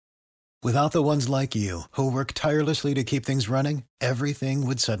Without the ones like you, who work tirelessly to keep things running, everything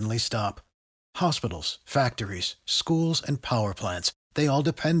would suddenly stop. Hospitals, factories, schools, and power plants, they all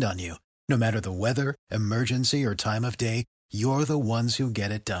depend on you. No matter the weather, emergency, or time of day, you're the ones who get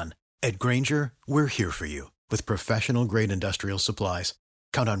it done. At Grainger, we're here for you with professional-grade industrial supplies.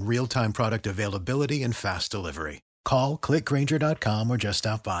 Count on real-time product availability and fast delivery. Call, clickgrainger.com, or just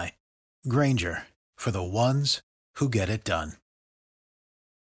stop by. Grainger, for the ones who get it done.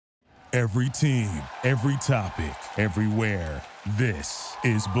 Every team, every topic, everywhere. This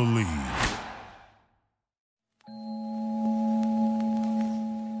is Believe.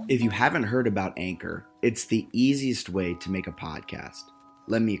 If you haven't heard about Anchor, it's the easiest way to make a podcast.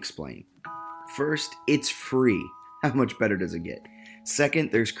 Let me explain. First, it's free. How much better does it get?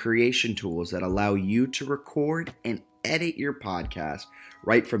 Second, there's creation tools that allow you to record and edit your podcast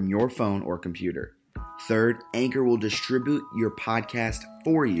right from your phone or computer. Third, Anchor will distribute your podcast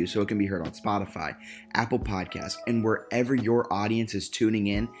for you so it can be heard on Spotify, Apple Podcasts, and wherever your audience is tuning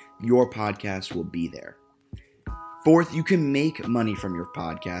in, your podcast will be there. Fourth, you can make money from your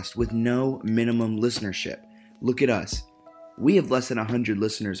podcast with no minimum listenership. Look at us. We have less than 100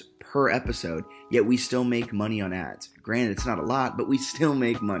 listeners per episode, yet we still make money on ads. Granted, it's not a lot, but we still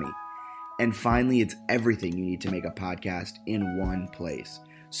make money. And finally, it's everything you need to make a podcast in one place.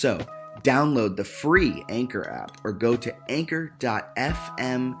 So, download the free Anchor app or go to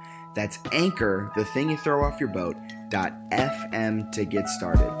anchor.fm. That's Anchor, the thing you throw off your boat, .fm to get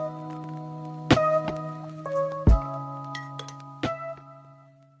started.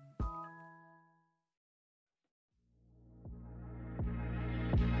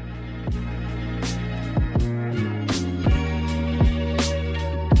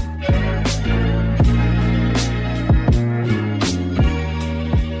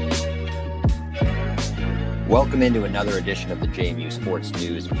 Welcome into another edition of the JMU Sports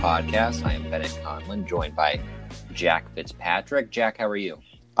News Podcast. I am Bennett Conlon, joined by Jack Fitzpatrick. Jack, how are you?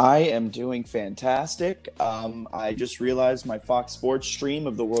 I am doing fantastic. I just realized my Fox Sports stream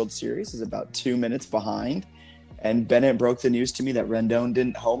of the World Series is about 2 minutes behind. And Bennett broke the news to me that Rendon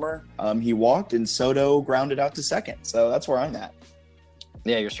didn't homer. He walked and Soto grounded out to second. So that's where I'm at.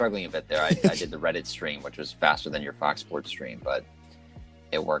 Yeah, you're struggling a bit there. I did the Reddit stream, which was faster than your Fox Sports stream, but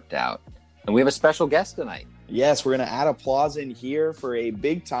it worked out. And we have a special guest tonight. Yes, we're going to add applause in here for a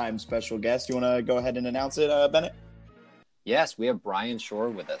big-time special guest. You want to go ahead and announce it, Bennett? Yes, we have Bryan Schor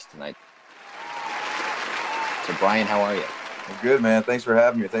with us tonight. So, Bryan, how are you? I'm good, man. Thanks for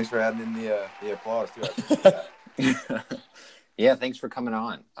having me. Thanks for adding in the applause, too. I appreciate that. Yeah, thanks for coming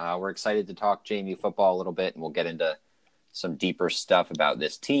on. We're excited to talk JMU football a little bit, and we'll get into some deeper stuff about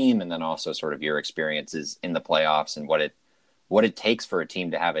this team and then also sort of your experiences in the playoffs and what it takes for a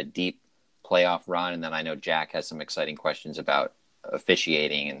team to have a deep playoff run. And then I know Jack has some exciting questions about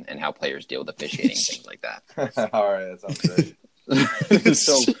officiating and how players deal with officiating, things like that. All right, that sounds great.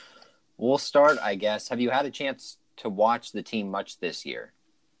 So we'll start, I guess. Have you had a chance to watch the team much this year?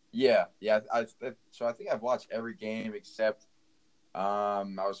 Yeah. So I think I've watched every game except I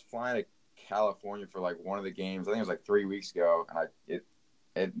was flying to California for like one of the games. I think it was like 3 weeks ago, and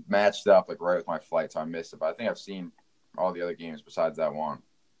it matched up like right with my flight, so I missed it. But I think I've seen all the other games besides that one.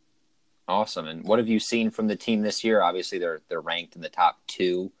 Awesome. And what have you seen from the team this year? Obviously, they're ranked in the top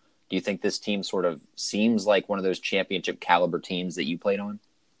 2. Do you think this team sort of seems like one of those championship caliber teams that you played on?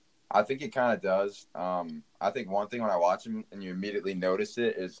 I think it kind of does. I think one thing when I watch them and you immediately notice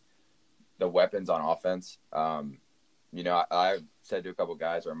it is the weapons on offense. I've said to a couple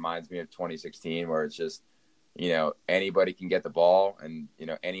guys, it reminds me of 2016 where it's just, anybody can get the ball and,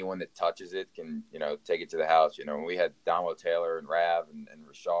 anyone that touches it can, take it to the house. When we had Donald Taylor and Rav and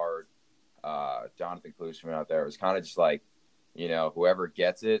Richard, Jonathan Klusman out there, it was kind of just like, whoever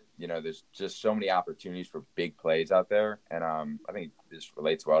gets it, there's just so many opportunities for big plays out there. And I think this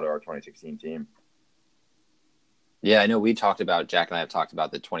relates well to our 2016 team. Yeah, I know Jack and I have talked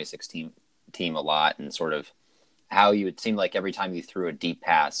about the 2016 team a lot and sort of how you would seem like every time you threw a deep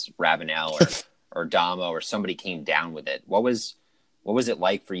pass, Ravenel or Damo or somebody came down with it. What was it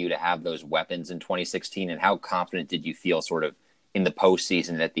like for you to have those weapons in 2016, and how confident did you feel sort of in the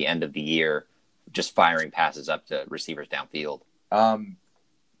postseason at the end of the year, just firing passes up to receivers downfield?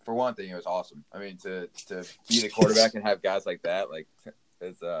 For one thing, it was awesome. I mean, to be the quarterback and have guys like that, like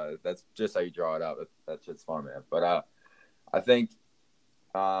that's just how you draw it out. That's just fun, man. But I think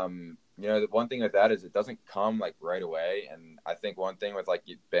the one thing with that is it doesn't come like right away. And I think one thing with like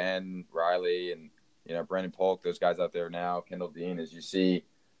Ben, Riley, and Brendan Polk, those guys out there now, Kendall Dean, is you see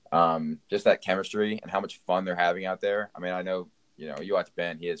just that chemistry and how much fun they're having out there. I mean, I know you watch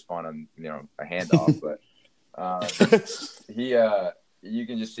Ben, he has fun on a handoff, but you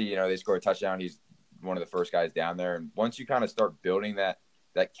can just see, they score a touchdown. He's one of the first guys down there. And once you kind of start building that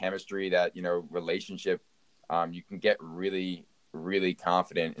chemistry, that, relationship, you can get really, really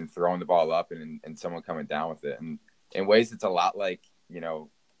confident in throwing the ball up and someone coming down with it. And in ways, it's a lot like,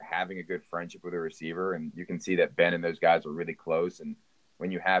 having a good friendship with a receiver. And you can see that Ben and those guys are really close. And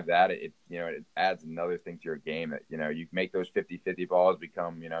when you have that, it adds another thing to your game that, you make those 50-50 balls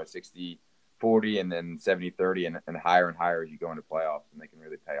become, 60-40 and then 70-30 and higher as you go into playoffs, and they can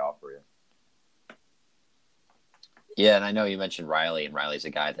really pay off for you. Yeah, and I know you mentioned Riley, and Riley's a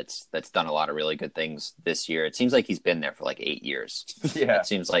guy that's done a lot of really good things this year. It seems like he's been there for like 8 years. Yeah. It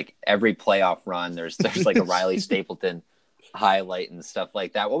seems like every playoff run, there's like a Riley Stapleton highlight and stuff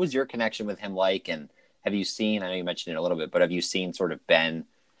like that. What was your connection with him like? And have you seen, I know you mentioned it a little bit, but have you seen sort of Ben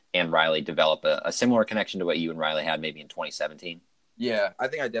and Riley develop a similar connection to what you and Riley had maybe in 2017? Yeah, I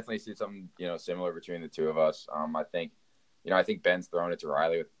think I definitely see something, similar between the two of us. I think Ben's throwing it to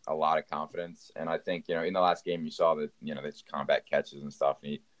Riley with a lot of confidence. And I think, in the last game you saw that, there's combat catches and stuff.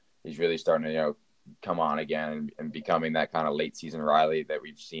 And he's really starting to, come on again and becoming that kind of late season Riley that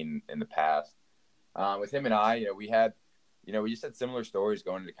we've seen in the past. With him and I, we just had similar stories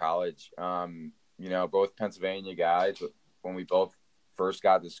going into college. Both Pennsylvania guys, but when we both first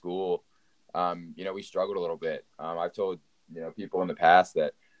got to school, we struggled a little bit. I've told, people in the past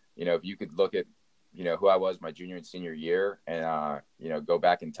that, if you could look at, who I was my junior and senior year and, go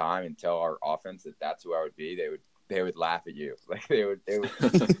back in time and tell our offense that that's who I would be, they would laugh at you. Like they would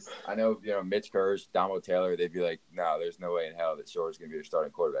I know, Mitch Kirsch, Damo Taylor, they'd be like, no, there's no way in hell that Schor is going to be their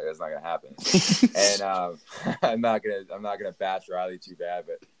starting quarterback. That's not going to happen. And I'm not going to bash Riley too bad,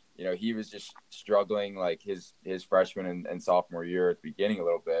 but he was just struggling like his freshman and sophomore year at the beginning a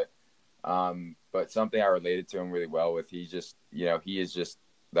little bit. But something I related to him really well with, he is just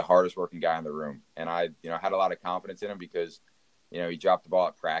the hardest working guy in the room. And I had a lot of confidence in him because, he dropped the ball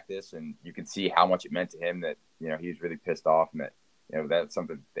at practice and you could see how much it meant to him that, he was really pissed off and that, that's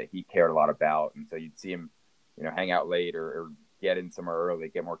something that he cared a lot about. And so you'd see him, hang out late or get in somewhere early,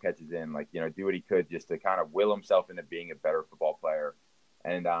 get more catches in, like, do what he could just to kind of will himself into being a better football player.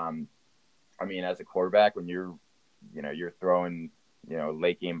 And, as a quarterback, when you're throwing,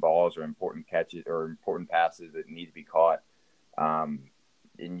 late game balls or important catches or important passes that need to be caught,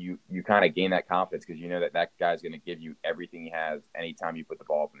 and you kind of gain that confidence because that guy's going to give you everything he has anytime you put the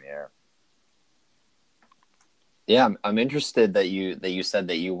ball up in the air. Yeah, I'm interested that you said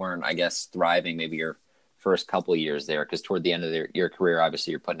that you weren't, I guess, thriving maybe your first couple of years there, because toward the end of your career,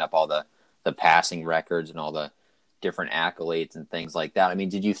 obviously you're putting up all the passing records and all the different accolades and things like that. I mean,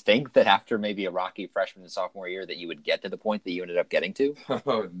 did you think that after maybe a rocky freshman and sophomore year that you would get to the point that you ended up getting to?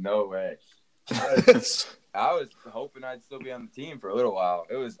 Oh, no way. I was hoping I'd still be on the team for a little while.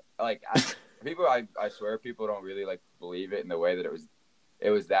 It was like I swear people don't really like believe it in the way that it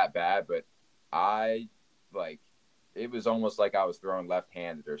was that bad, but it was almost like I was throwing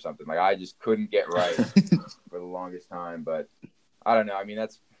left-handed or something. Like I just couldn't get right for the longest time. But I don't know. I mean,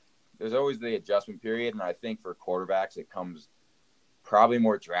 there's always the adjustment period, and I think for quarterbacks it comes probably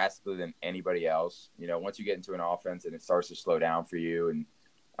more drastically than anybody else. Once you get into an offense and it starts to slow down for you and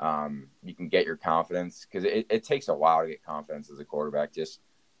you can get your confidence, because it takes a while to get confidence as a quarterback. Just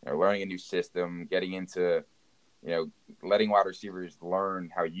learning a new system, getting into letting wide receivers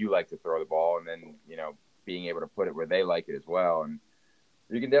learn how you like to throw the ball, and then being able to put it where they like it as well. And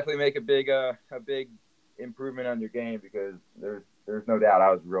you can definitely make a big improvement on your game, because there's no doubt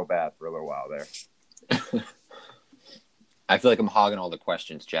I was real bad for a little while there. I feel like I'm hogging all the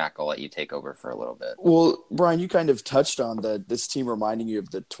questions, Jack. I'll let you take over for a little bit. Well, Brian, you kind of touched on this team reminding you of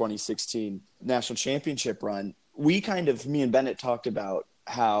the 2016 national championship run. Me and Bennett talked about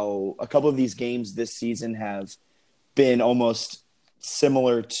how a couple of these games this season have been almost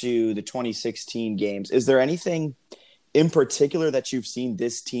similar to the 2016 games. Is there anything in particular that you've seen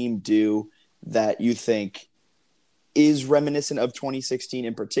this team do that you think is reminiscent of 2016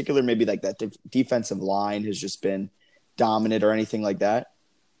 in particular? Maybe like that defensive line has just been dominant or anything like that?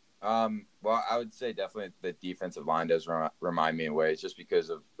 Well, I would say definitely the defensive line does remind me in ways, just because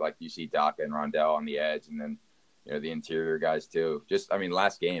of, like, you see Daka and Rondell on the edge, and then the interior guys too.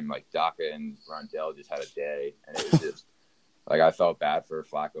 Last game, like, Daka and Rondell just had a day, and it was just like, I felt bad for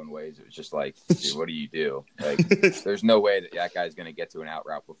Flacco in ways. It was just like, dude, what do you do? Like, there's no way that guy's going to get to an out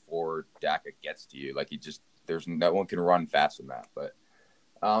route before Daka gets to you. Like, there's no one can run faster than that. But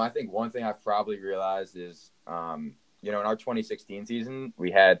I think one thing I've probably realized is, in our 2016 season, we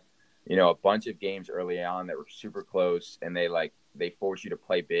had, a bunch of games early on that were super close, and they force you to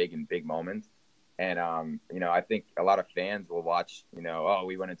play big in big moments. And, I think a lot of fans will watch,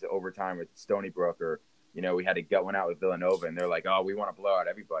 we went into overtime with Stony Brook, or we had to gut one out with Villanova, and they're like, oh, we want to blow out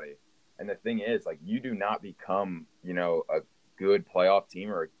everybody. And the thing is, like, you do not become, a good playoff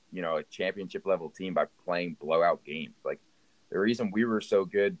team or, a championship level team by playing blowout games. Like, the reason we were so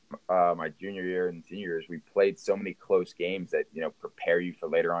good my junior year and senior year is we played so many close games that, prepare you for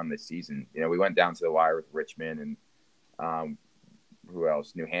later on this season. We went down to the wire with Richmond and who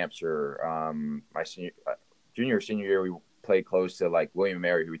else? New Hampshire. My senior year, we played close to, like, William &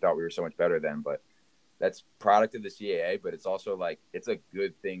 Mary, who we thought we were so much better than. But that's product of the CAA, but it's also, like, it's a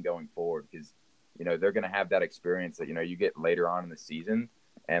good thing going forward because, they're going to have that experience that, you get later on in the season.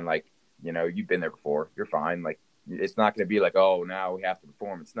 And, like, you've been there before. You're fine. Like, it's not going to be like, oh, now we have to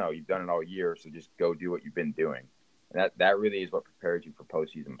perform. It's no, you've done it all year, so just go do what you've been doing. And that really is what prepares you for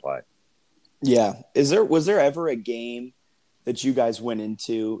postseason play. Yeah. Was there ever a game that you guys went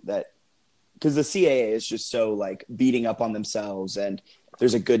into that – because the CAA is just so, like, beating up on themselves and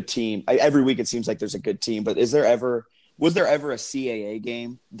there's a good team. Every week it seems like there's a good team. But was there ever a CAA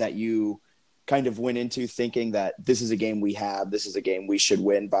game that you kind of went into thinking that this is a game we have, this is a game we should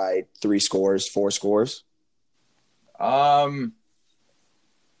win by 3 scores, 4 scores?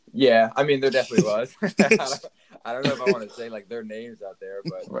 Yeah, I mean, there definitely was. I don't know if I want to say, like, their names out there,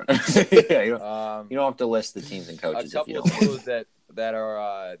 but yeah, you don't have to list the teams and coaches. A couple of schools that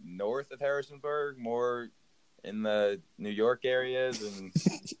are north of Harrisonburg, more in the New York areas and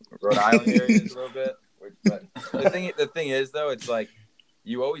Rhode Island areas a little bit. But the thing is, though, it's like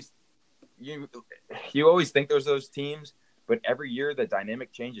you always think there's those teams, but every year the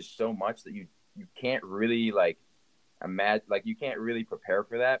dynamic changes so much that you can't really, like, imagine, like, you can't really prepare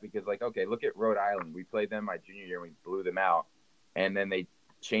for that because, like, okay, look at Rhode Island. We played them my junior year and we blew them out, and then they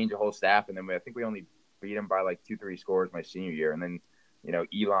changed the whole staff, and then I think we only beat them by like 2-3 scores my senior year, and then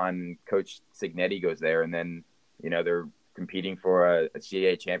Elon, Coach Signetti goes there, and then they're competing for a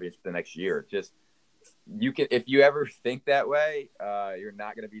CAA championship the next year. It's just if you ever think that way, you're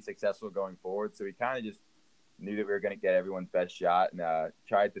not going to be successful going forward. So we kind of just knew that we were going to get everyone's best shot and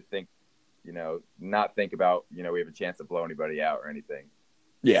tried to think. Not think about, we have a chance to blow anybody out or anything.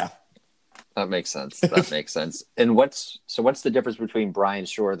 Yeah. That makes sense. And what's the difference between Bryan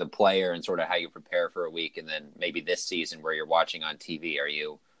Schor, the player, and sort of how you prepare for a week, and then maybe this season where you're watching on TV? Are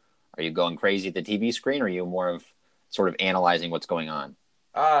you going crazy at the TV screen, or are you more of sort of analyzing what's going on?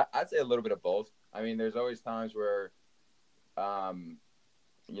 I'd say a little bit of both. I mean, there's always times where, I'm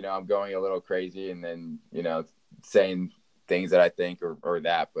going a little crazy and then, saying things that I think or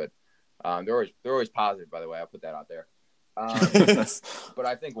that, but they're always positive, by the way. I'll put that out there. But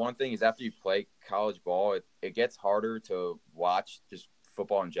I think one thing is after you play college ball, it gets harder to watch just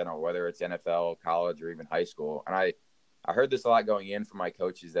football in general, whether it's NFL, college, or even high school. And I heard this a lot going in from my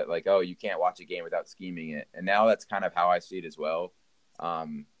coaches that, like, oh, you can't watch a game without scheming it. And now that's kind of how I see it as well.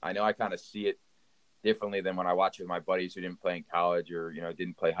 I know I kind of see it differently than when I watch with my buddies who didn't play in college or,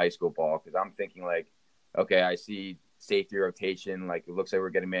 didn't play high school ball, because I'm thinking, like, okay, I see safety rotation, like it looks like we're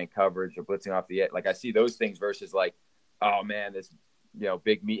getting man coverage or blitzing off the edge. Like I see those things versus like, oh man, this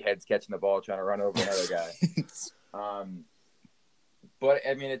big meathead's catching the ball trying to run over another guy. But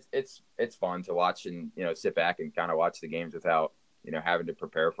I mean, it's fun to watch and sit back and kind of watch the games without having to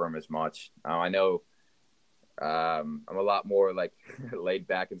prepare for them as much. I know I'm a lot more like laid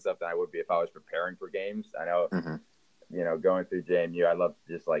back and stuff than I would be if I was preparing for games. I know going through JMU, I love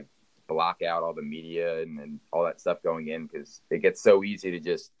to just like block out all the media and all that stuff going in, because it gets so easy to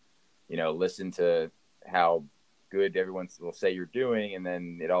just listen to how good everyone will say you're doing, and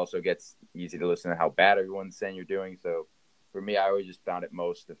then it also gets easy to listen to how bad everyone's saying you're doing. So for me, I always just found it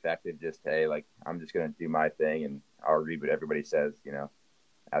most effective just, hey, like, I'm just going to do my thing and I'll read what everybody says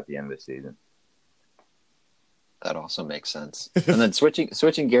at the end of the season. That also makes sense. And then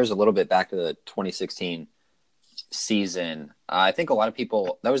switching gears a little bit back to the 2016 season, I think a lot of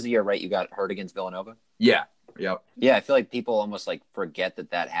people, that was the year, right? You got hurt against Villanova? Yeah. Yep. Yeah. I feel like people almost like forget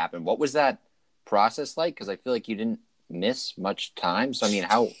that happened. What was that process like? Because I feel like you didn't miss much time. So, I mean,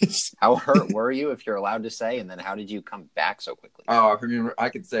 how hurt were you, if you're allowed to say? And then how did you come back so quickly? Oh, I mean, I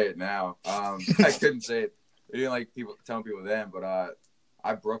can say it now. I couldn't say it. I didn't like telling people then, but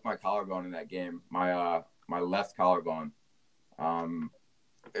I broke my collarbone in that game. My left collarbone.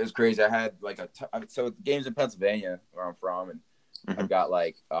 It was crazy. I had like so the game's in Pennsylvania where I'm from, and I've got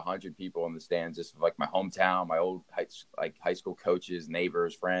like 100 people in the stands, just like my hometown, my old high school coaches,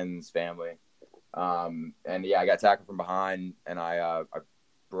 neighbors, friends, family. And yeah, I got tackled from behind, and I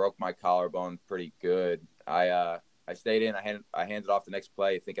broke my collarbone pretty good. I stayed in. I handed off the next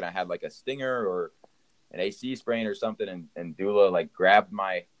play thinking I had like a stinger or an AC sprain or something, and Dula like grabbed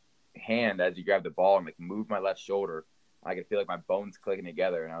my hand as he grabbed the ball and like moved my left shoulder, I could feel like my bones clicking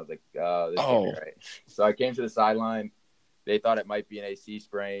together, and I was like, "Oh, this can't be right." So I came to the sideline. They thought it might be an AC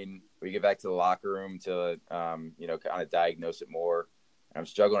sprain. We get back to the locker room to, kind of diagnose it more. And I'm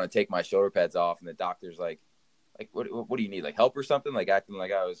struggling to take my shoulder pads off, and the doctor's like, what do you need? Like help or something? Like acting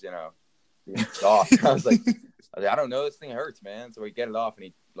like I was, being soft. I was like, I don't know. This thing hurts, man. So we get it off, and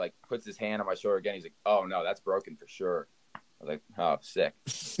he like puts his hand on my shoulder again. He's like, "Oh no, that's broken for sure." I was like, "Oh, sick."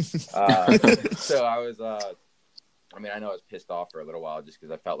 So I was, I know I was pissed off for a little while just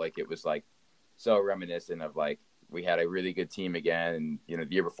because I felt like it was like so reminiscent of like we had a really good team again, and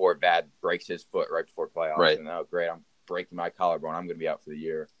the year before, Vad breaks his foot right before playoffs, right. And oh great, I'm breaking my collarbone. I'm going to be out for the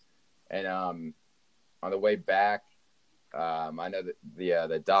year. And on the way back, I know that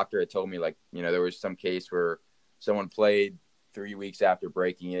the doctor had told me like there was some case where someone played 3 weeks after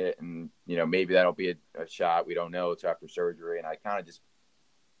breaking it, and maybe that'll be a shot. We don't know. It's after surgery, and I kind of just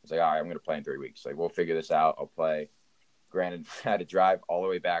was like, all right, I'm going to play in 3 weeks. Like we'll figure this out. I'll play. Granted, I had to drive all the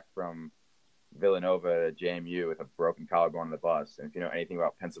way back from Villanova to JMU with a broken collarbone on the bus. And if you know anything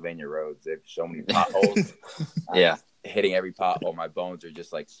about Pennsylvania roads, they have so many potholes. Yeah. Hitting every pothole, my bones are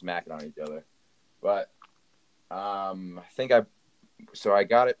just like smacking on each other. But I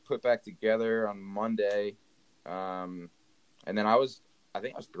got it put back together on Monday. And then I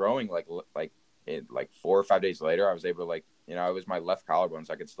think I was throwing like 4 or 5 days later, I was able to it was my left collarbone,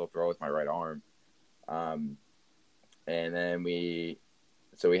 so I could still throw with my right arm. And then we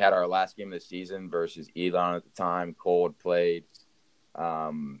had our last game of the season versus Elon at the time. Cole had played.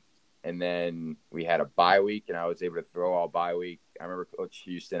 And then we had a bye week, and I was able to throw all bye week. I remember Coach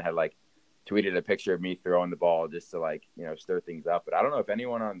Houston had tweeted a picture of me throwing the ball just to stir things up. But I don't know if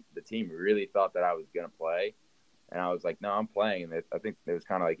anyone on the team really thought that I was going to play. And I was like, no, I'm playing. And I think it was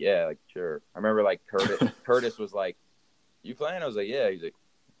kind of like, yeah, sure. I remember Curtis was like, you playing? I was like, yeah. He's like,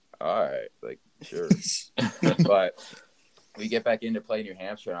 all right, sure. But we get back in to play New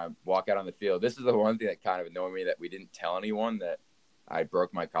Hampshire, and I walk out on the field. This is the one thing that kind of annoyed me that we didn't tell anyone that I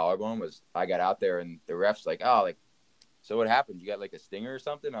broke my collarbone. Was I got out there, and the ref's like, so what happened? You got a stinger or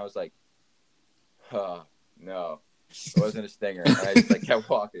something? I was like, no, it wasn't a stinger. And I just kept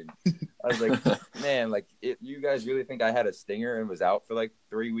walking. I was like, man, you guys really think I had a stinger and was out for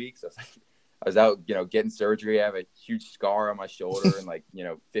 3 weeks? I was out, getting surgery. I have a huge scar on my shoulder and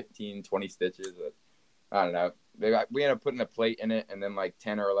 15, 20 stitches. But I don't know. We ended up putting a plate in it and then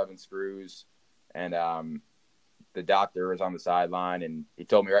 10 or 11 screws. And the doctor was on the sideline, and he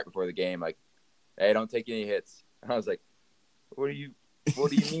told me right before the game, hey, don't take any hits. And I was like, what do you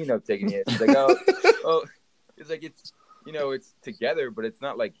mean I'm taking any hits? He's like, oh, it's it's together, but it's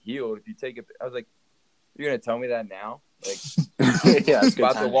not healed. If you take it, I was like, you're going to tell me that now? Yeah, it's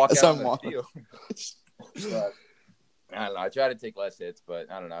about to walk out on the field. But, I don't know. I try to take less hits,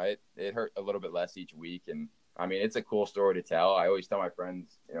 but I don't know. It hurt a little bit less each week. And I mean, it's a cool story to tell. I always tell my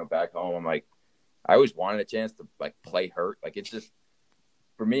friends, back home, I'm like, I always wanted a chance to play hurt. It's just,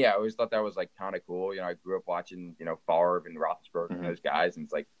 for me, I always thought that was kind of cool. I grew up watching, Favre and Roethlisberger and those guys. And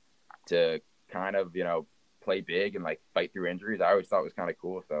it's to kind of, play big and fight through injuries. I always thought it was kind of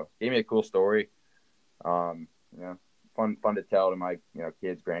cool. So it gave me a cool story. Fun to tell to my,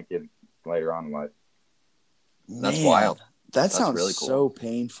 kids, grandkids later on in life. That's wild. That sounds really cool. So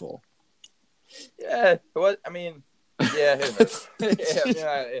painful. Yeah, it was. I mean, yeah, it hurt.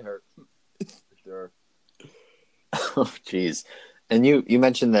 It hurt for sure. Oh, geez. And you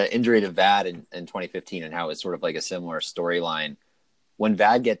mentioned the injury to Vad in 2015 and how it's sort of a similar storyline. When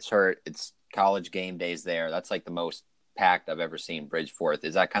Vad gets hurt, it's college game days there. That's the most packed I've ever seen Bridgeforth.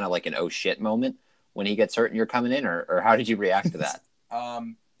 Is that kind of an oh shit moment when he gets hurt and you're coming in, or how did you react to that?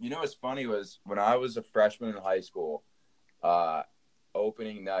 What's funny was when I was a freshman in high school,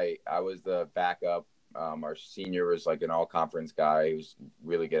 opening night, I was the backup. Our senior was an all-conference guy. He was a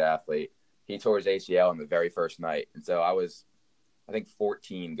really good athlete. He tore his ACL on the very first night. And so I was, I think,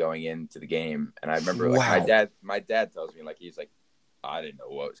 14 going into the game. And I remember my dad tells me he's I didn't know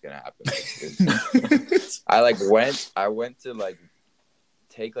what was going to happen. I went to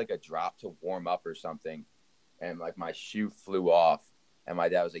take a drop to warm up or something. And my shoe flew off. And my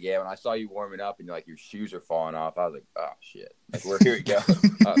dad was like, yeah, when I saw you warming up and your shoes are falling off, I was like, oh, shit. Where here we go. So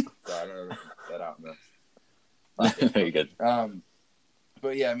I don't know that out in the Very good.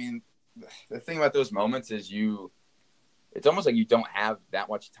 But, yeah, I mean, the thing about those moments is it's almost you don't have that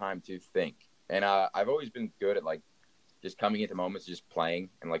much time to think. And I've always been good at, just coming into moments, just playing,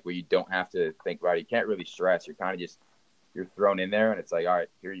 and, where you don't have to think about it. You can't really stress. You're kind of just – you're thrown in there, and it's all right,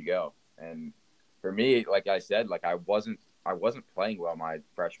 here you go. And for me, like I said, I wasn't playing well my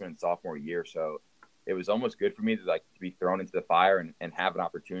freshman and sophomore year, so it was almost good for me to be thrown into the fire and have an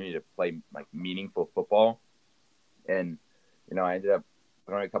opportunity to play meaningful football. And, I ended up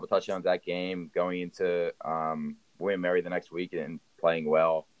throwing a couple touchdowns that game, going into William Mary the next week and playing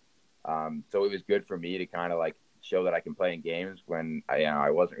well. So it was good for me to kind of like show that I can play in games when I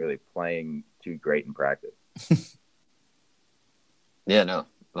wasn't really playing too great in practice. Yeah, no,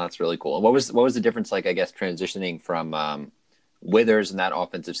 that's really cool. And what was the difference like, I guess, transitioning from Withers and that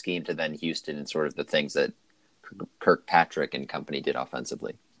offensive scheme to then Houston and sort of the things that Kirkpatrick and company did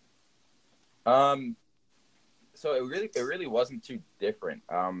offensively? So it really wasn't too different.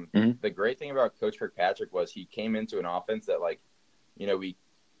 The great thing about Coach Kirkpatrick was he came into an offense that, like,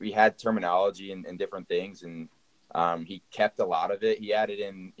 we had terminology and different things, and he kept a lot of it. He added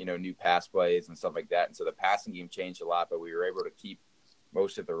in, new pass plays and stuff like that. And so the passing game changed a lot, but we were able to keep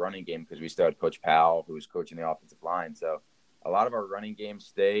most of the running game because we still had Coach Powell, who was coaching the offensive line. So a lot of our running game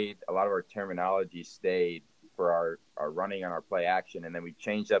stayed, a lot of our terminology stayed for our running and our play action. And then we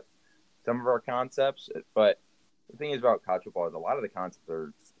changed up some of our concepts. But the thing is about college football is a lot of the concepts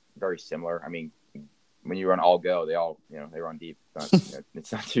are very similar. I mean, when you run all go, they all, they run deep.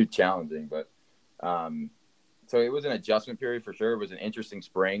 It's not too challenging, but so it was an adjustment period for sure. It was an interesting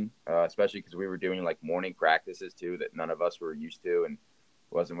spring, especially because we were doing like morning practices too that none of us were used to, and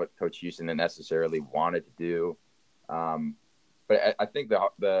wasn't what Coach Houston necessarily wanted to do. But I think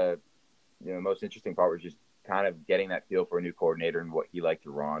the most interesting part was just kind of getting that feel for a new coordinator and what he liked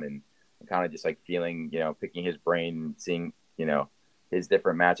to run, and kind of just like feeling, picking his brain, seeing, his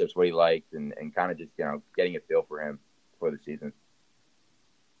different matchups, what he liked, and kind of just, getting a feel for him for the season.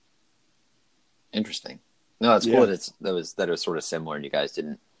 Interesting. No, it's cool that it was sort of similar and you guys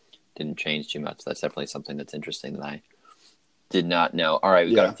didn't change too much. That's definitely something that's interesting that I did not know. All right,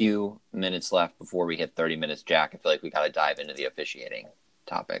 we've got a few minutes left before we hit 30 minutes, Jack. I feel like we got to dive into the officiating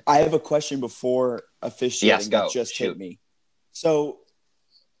topic. I have a question before officiating that just hit me. So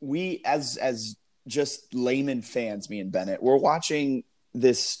we, as just layman fans, me and Bennett, we're watching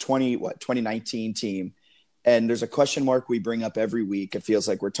this 2019 team, and there's a question mark we bring up every week. It feels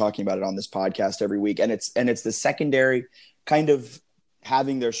like we're talking about it on this podcast every week, and it's the secondary kind of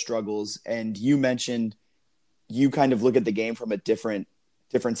having their struggles. And you mentioned you kind of look at the game from a different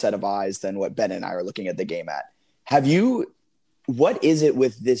set of eyes than what Ben and I are looking at the game at. What is it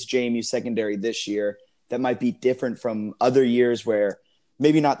with this JMU secondary this year that might be different from other years where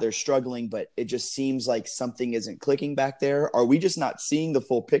maybe not they're struggling, but it just seems like something isn't clicking back there? Are we just not seeing the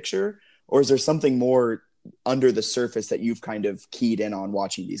full picture, or is there something more under the surface that you've kind of keyed in on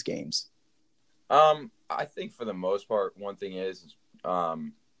watching these games? I think for the most part, one thing is, I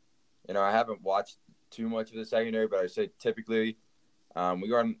haven't watched too much of the secondary, but I say typically we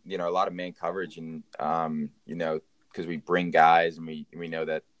go on, a lot of man coverage, and, because we bring guys and we know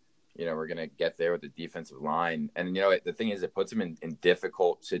that, we're going to get there with the defensive line. And, the thing is, it puts them in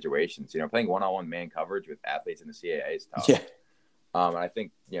difficult situations. Playing one-on-one man coverage with athletes in the CAA is tough. Yeah. And I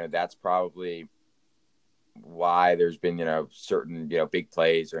think, that's probably why there's been, certain, big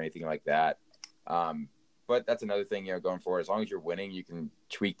plays or anything like that. But that's another thing, going forward, as long as you're winning, you can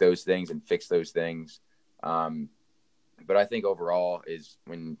tweak those things and fix those things. But I think overall is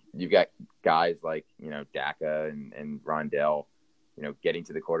when you've got guys like, Daka and Rondell, getting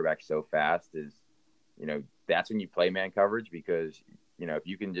to the quarterback so fast is, that's when you play man coverage, because, if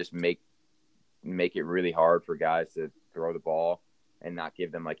you can just make it really hard for guys to throw the ball and not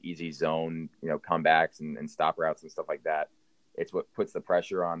give them like easy zone, comebacks and stop routes and stuff like that, it's what puts the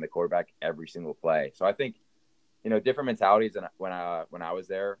pressure on the quarterback every single play. So I think, different mentalities than when I was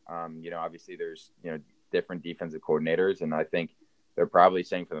there. Obviously there's, different defensive coordinators, and I think they're probably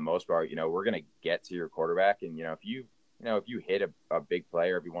saying for the most part, we're going to get to your quarterback. And, if you hit a big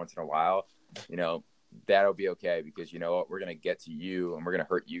play every once in a while, that'll be okay, because what, we're going to get to you and we're going to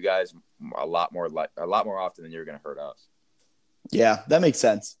hurt you guys a lot more often than you're going to hurt us. Yeah, that makes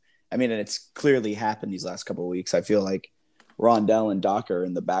sense. I mean, and it's clearly happened these last couple of weeks. I feel like Rondell and Doc are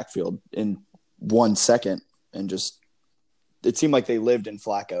in the backfield in 1 second, and just it seemed like they lived in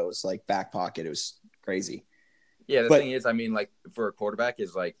Flacco's like back pocket. It was crazy. Yeah, the thing is, I mean, like for a quarterback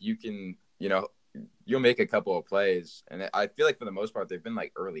is like you can, you'll make a couple of plays, and I feel like for the most part they've been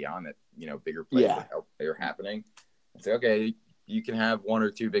like early on that bigger plays are happening. It's like, okay, you can have one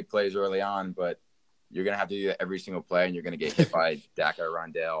or two big plays early on, but you're gonna have to do that every single play, and you're gonna get hit by Daka,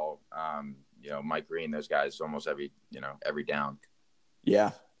 Rondell, Mike Green, those guys almost every down.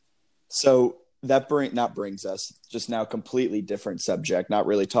 Yeah. So that brings us just now completely different subject, not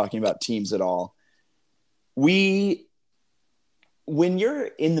really talking about teams at all. When you're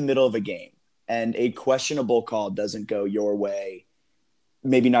in the middle of a game and a questionable call doesn't go your way,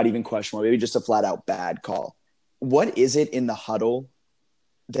 maybe not even questionable, maybe just a flat out bad call, what is it in the huddle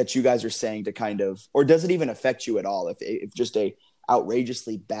that you guys are saying to kind of, or does it even affect you at all if just a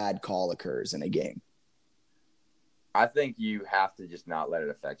outrageously bad call occurs in a game? I think you have to just not let it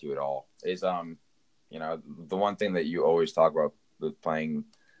affect you at all. Is you know, the one thing that you always talk about with playing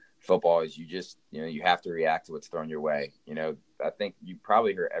football is you just, you know, you have to react to what's thrown your way. You know, I think you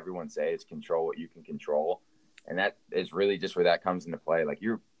probably hear everyone say is control what you can control. And that is really just where that comes into play. Like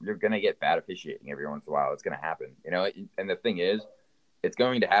you're going to get bad officiating every once in a while. It's going to happen, you know, and the thing is, it's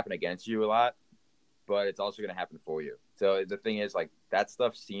going to happen against you a lot, but it's also going to happen for you. So the thing is, like, that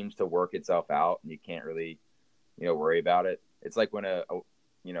stuff seems to work itself out and you can't really, you know, worry about it. It's like when a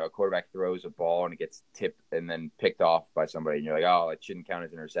quarterback throws a ball and it gets tipped and then picked off by somebody and you're like, oh, it shouldn't count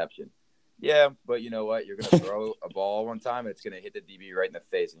as an interception. Yeah, but you know what? You're going to throw a ball one time and it's going to hit the DB right in the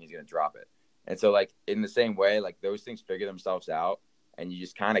face and he's going to drop it. And so, like, in the same way, like, those things figure themselves out and you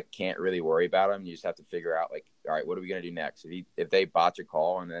just kind of can't really worry about them. You just have to figure out, like, all right, what are we going to do next? If they botch a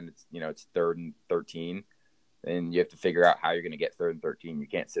call and then it's, you know, it's 3rd and 13, then you have to figure out how you're going to get 3rd and 13. You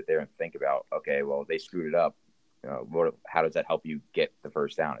can't sit there and think about, okay, well, they screwed it up. You know, how does that help you get the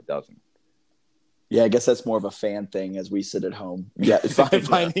first down? It doesn't. Yeah, I guess that's more of a fan thing as we sit at home. Yeah,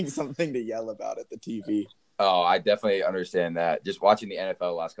 finding something to yell about at the TV. Oh, I definitely understand that. Just watching the NFL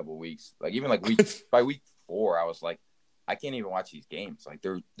the last couple of weeks, like even like by week 4, I was like, I can't even watch these games. Like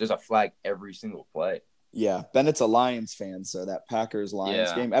there's a flag every single play. Yeah, Bennett's a Lions fan, so that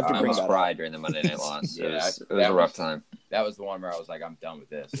Packers-Lions game. I have to bring that cried up. during the Monday Night loss. Yeah, it was a rough time. That was the one where I was like, I'm done with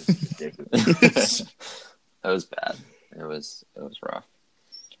this. This is ridiculous. That was bad. It was rough.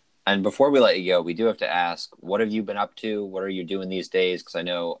 And before we let you go, we do have to ask, what have you been up to? What are you doing these days? Because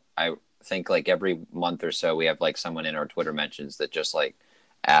I think like every month or so we have like someone in our Twitter mentions that just like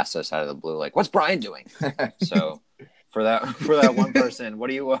asks us out of the blue, like, what's Bryan doing? So for that one person, what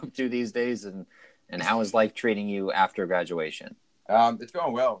are you up to these days, and how is life treating you after graduation? It's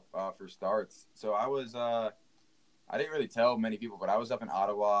going well for starts. So I didn't really tell many people, but I was up in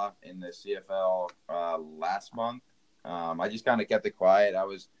Ottawa in the CFL last month. I just kind of kept it quiet. I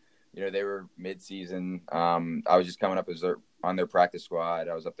was, you know, they were mid-season. I was just coming up as on their practice squad.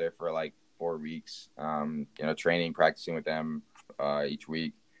 I was up there for like 4 weeks, you know, training, practicing with them each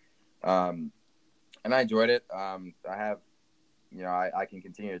week. And I enjoyed it. I have, you know, I can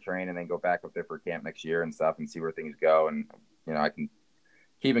continue to train and then go back up there for camp next year and stuff and see where things go. And, you know, I can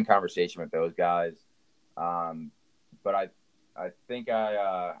keep in conversation with those guys. But I think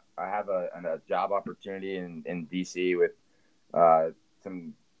I have a job opportunity in DC with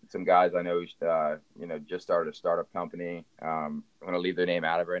some guys I know, you know, just started a startup company. I'm going to leave their name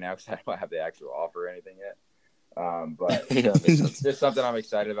out of it right now because I don't have the actual offer or anything yet. But it's just something I'm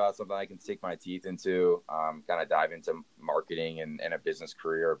excited about, something I can sink my teeth into, kind of dive into marketing and a business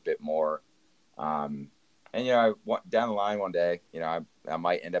career a bit more. And, you know, down the line one day, you know, I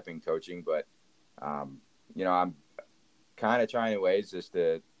might end up in coaching, but, you know, I'm kind of trying ways just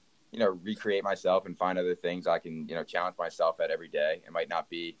to, you know, recreate myself and find other things I can, you know, challenge myself at every day. It might not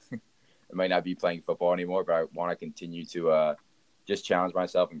be playing football anymore, but I want to continue to just challenge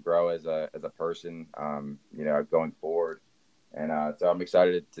myself and grow as a person, you know, going forward. And so I'm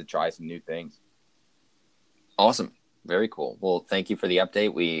excited to try some new things. Awesome. Very cool. Well, thank you for the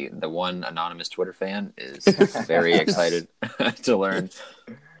update. The one anonymous Twitter fan is very excited to learn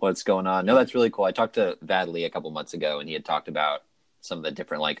what's going on. No, that's really cool. I talked to Vadley a couple months ago, and he had talked about some of the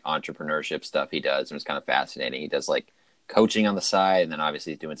different like entrepreneurship stuff he does, and it's kind of fascinating. He does like coaching on the side, and then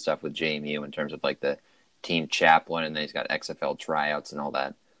obviously he's doing stuff with JMU in terms of like the team chaplain, and then he's got XFL tryouts and all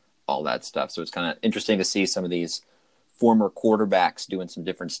that stuff. So it's kind of interesting to see some of these former quarterbacks doing some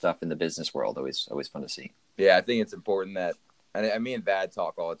different stuff in the business world. Always fun to see. Yeah, I think it's important that, and me and Vad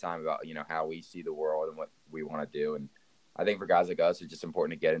talk all the time about, you know, how we see the world and what we want to do. And I think for guys like us, it's just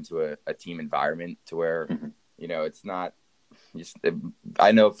important to get into a team environment to where, you know, it's not just,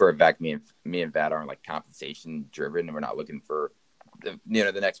 I know for a fact me and Vad aren't like compensation driven, and we're not looking for the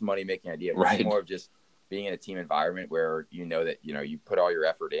next money making idea. Right. It's more of just being in a team environment where, you know, that, you know, you put all your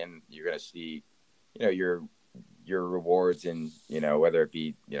effort in, you're going to see, you know, your rewards, and, you know, whether it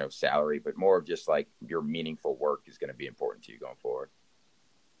be, you know, salary, but more of just like your meaningful work is going to be important to you going forward.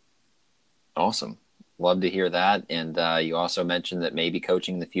 Awesome. Love to hear that. And you also mentioned that maybe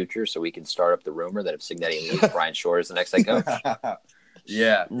coaching in the future, so we can start up the rumor that if Cignetti leaves, Bryan Schor is the next head coach.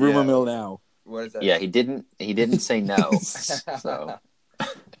 Yeah. Rumor mill now. What is that? Yeah, he didn't say no. So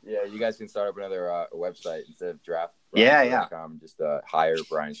yeah, you guys can start up another website instead of draft. Yeah. Just hire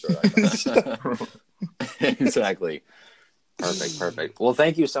Bryan Schor. Exactly. Perfect. Well,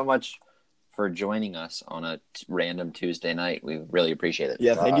 thank you so much for joining us on a random Tuesday night. We really appreciate it.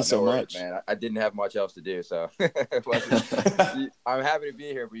 Yeah, thank you so no worries, much. man. I didn't have much else to do, so I'm happy to be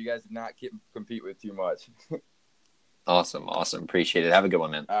here, but you guys did not compete with too much. Awesome. Appreciate it. Have a good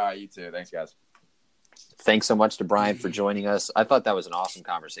one, man. All right, you too. Thanks, guys. Thanks so much to Bryan for joining us. I thought that was an awesome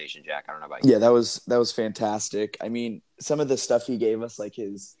conversation, Jack. I don't know about you. Yeah, that was fantastic. I mean, some of the stuff he gave us, like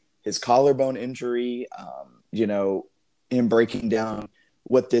his collarbone injury, him breaking down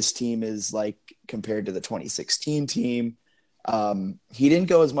what this team is like compared to the 2016 team. He didn't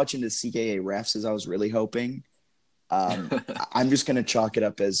go as much into CAA refs as I was really hoping. I'm just going to chalk it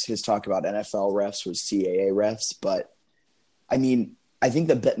up as his talk about NFL refs was CAA refs. But, I mean, I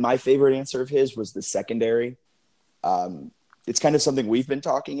think my favorite answer of his was the secondary. It's kind of something we've been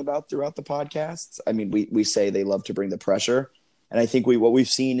talking about throughout the podcasts. I mean, we say they love to bring the pressure. And I think what we've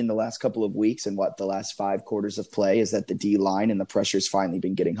seen in the last couple of weeks and the last 5 quarters of play is that the D-line and the pressure's finally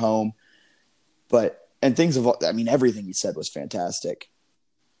been getting home. Everything he said was fantastic.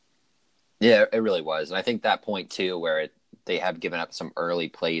 Yeah, it really was. And I think that point, too, where they have given up some early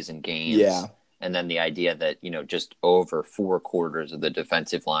plays in games. Yeah. And then the idea that, just over 4 quarters of the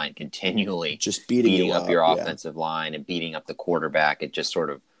defensive line continually just beating up your offensive line and beating up the quarterback, it just sort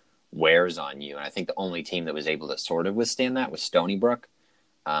of wears on you. And I think the only team that was able to sort of withstand that was Stony Brook.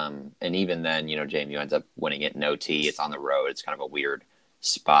 And even then, JMU ends up winning it in OT. It's on the road. It's kind of a weird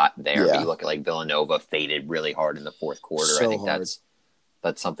spot there. Yeah. But you look at Villanova faded really hard in the fourth quarter. So I think hard.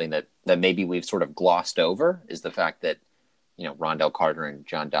 that's something that maybe we've sort of glossed over, is the fact that, Rondell Carter and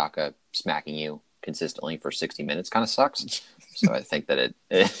John Daka smacking you consistently for 60 minutes kind of sucks. So I think that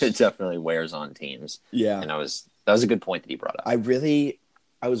it definitely wears on teams. Yeah. And that was a good point that he brought up.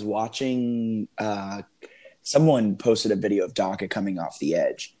 I was watching someone posted a video of Daka coming off the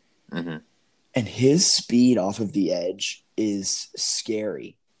edge. Mm-hmm. And his speed off of the edge is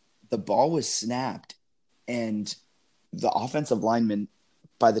scary. The ball was snapped, and the offensive lineman,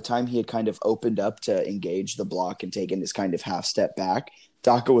 by the time he had kind of opened up to engage the block and taken this kind of half step back,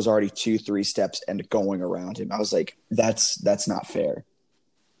 Daka was already 2-3 steps and going around him. I was like, that's not fair.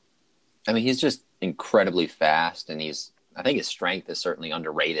 I mean, he's just incredibly fast, and I think his strength is certainly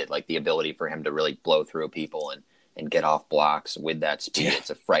underrated, like the ability for him to really blow through people and get off blocks with that speed. Yeah.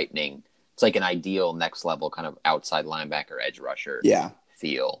 It's like an ideal next level kind of outside linebacker edge rusher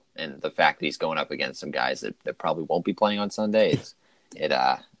feel. And the fact that he's going up against some guys that probably won't be playing on Sundays, it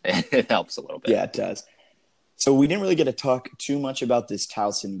helps a little bit. Yeah, it does. So we didn't really get to talk too much about this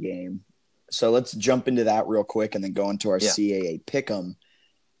Towson game. So let's jump into that real quick and then go into our CAA pick'em.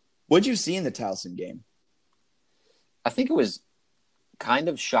 What'd you see in the Towson game? I think it was kind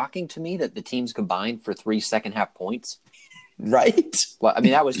of shocking to me that the teams combined for 3 second-half points. Right? Well, I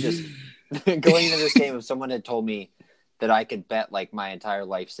mean, that was just going into this game. If someone had told me that I could bet my entire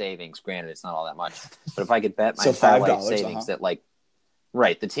life savings, granted it's not all that much, but if I could bet my entire life savings that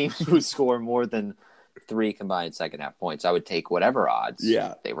the teams would score more than 3 combined second-half points, I would take whatever odds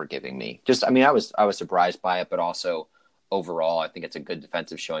they were giving me. I was surprised by it, but also overall, I think it's a good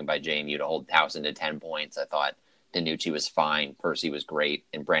defensive showing by JMU to hold Towson to 10 points. I thought Danucci was fine. Percy was great.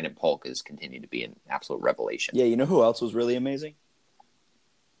 And Brandon Polk has continued to be an absolute revelation. Yeah, you know who else was really amazing?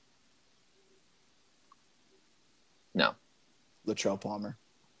 No. Latrell Palmer.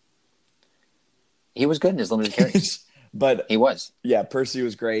 He was good in his limited carries. But he was. Yeah, Percy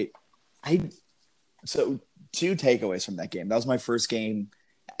was great. So 2 takeaways from that game. That was my first game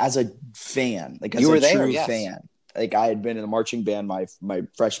as a fan. As a true fan. I had been in a marching band my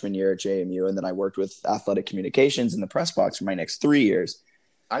freshman year at JMU, and then I worked with athletic communications in the press box for my next 3 years.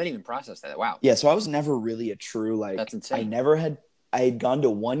 I didn't even process that. Wow. Yeah, so I was never really a true That's insane. I had gone to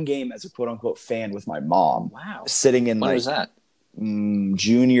one game as a quote unquote fan with my mom. Wow. Sitting in when was that?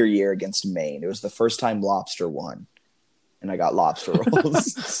 Junior year against Maine. It was the first time Lobster won. And I got lobster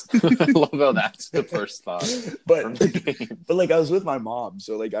rolls. I love how that's the first thought. But I was with my mom,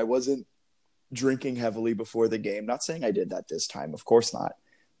 so I wasn't drinking heavily before the game. Not saying I did that this time, of course not.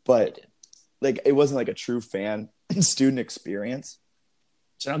 But it wasn't a true fan student experience.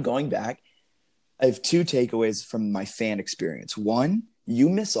 So now going back, I have 2 takeaways from my fan experience. One, you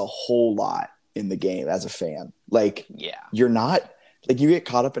miss a whole lot in the game as a fan. You're not you get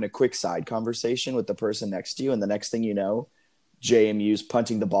caught up in a quick side conversation with the person next to you, and the next thing you know, JMU's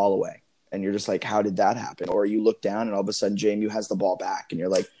punting the ball away. And you're just like, how did that happen? Or you look down and all of a sudden JMU has the ball back and you're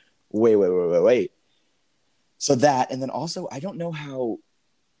like, wait. So that, and then also, I don't know how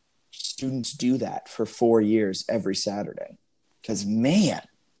students do that for 4 years every Saturday. Because, man,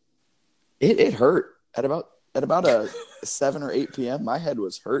 it hurt. At about a 7 or 8 p.m., my head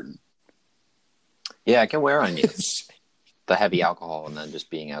was hurting. Yeah, it can wear on you. the heavy alcohol and then just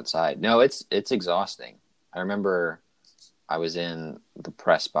being outside. No, it's exhausting. I remember I was in the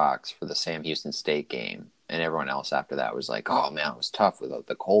press box for the Sam Houston State game, and everyone else after that was like, "Oh man, it was tough with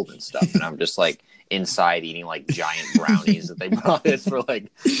the cold and stuff." And I'm just like inside eating like giant brownies that they brought us for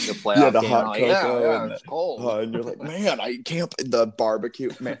like the playoff the game. hot Like, cocoa it's cold. and you're like, man, I can't. The barbecue,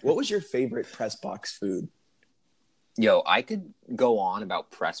 man. What was your favorite press box food? Yo, I could go on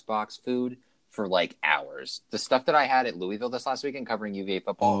about press box food for like hours. The stuff that I had at Louisville this last weekend covering UVA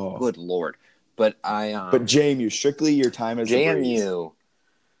football, good lord. But but JMU, strictly your time as JMU.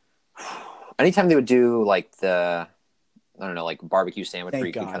 Anytime they would do like the, I don't know, like barbecue sandwich where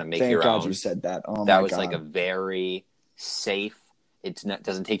you can kind of make your own. Thank God you said that. Oh that my was God. like a very safe.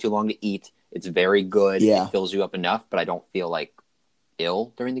 Doesn't take too long to eat. It's very good. Yeah. It fills you up enough, but I don't feel like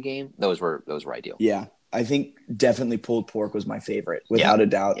ill during the game. Those were ideal. Yeah, I think definitely pulled pork was my favorite, without a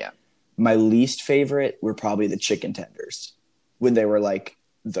doubt. Yeah. My least favorite were probably the chicken tenders when they were like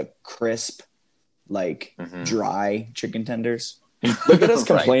the crisp, like dry chicken tenders. Look at us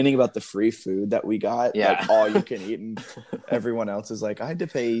complaining about the free food that we got, like all you can eat, and everyone else is like, I had to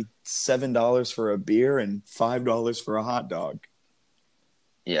pay $7 for a beer and $5 for a hot dog.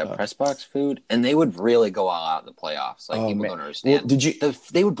 Yeah, press box food, and they would really go all out in the playoffs. Like people don't understand. Well,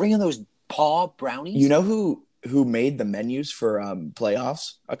 they would bring in those paw brownies? You know who made the menus for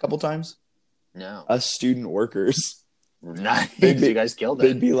playoffs a couple times? No. Us student workers. Nice. You guys killed it.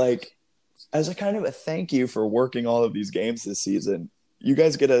 They'd be like, as a kind of a thank you for working all of these games this season, you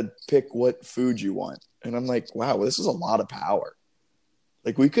guys get to pick what food you want. And I'm like, wow, this is a lot of power.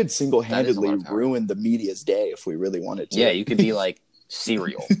 Like, we could single-handedly ruin the media's day if we really wanted to. Yeah, you could be like,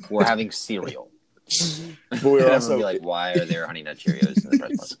 cereal. We're having cereal. But we were also be like, why are there Honey Nut Cheerios in the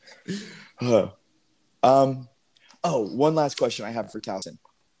press box? One last question I have for Towson.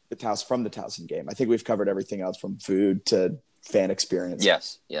 From the Towson game. I think we've covered everything else from food to fan experience.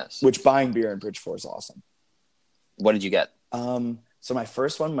 Yes. Which buying beer in Bridgeport is awesome. What did you get? So my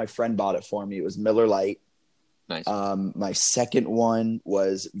first one, my friend bought it for me. It was Miller Lite. Nice. My second one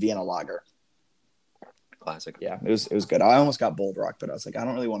was Vienna Lager. Classic. Yeah, it was good. I almost got Bold Rock, but I was like, I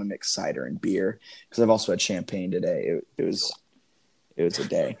don't really want to mix cider and beer because I've also had champagne today. It was a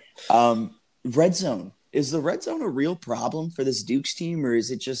day. Red zone. Is the red zone a real problem for this Dukes team, or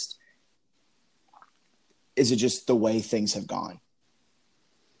is it just the way things have gone?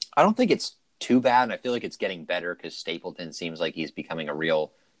 I don't think it's too bad, and I feel like it's getting better because Stapleton seems like he's becoming a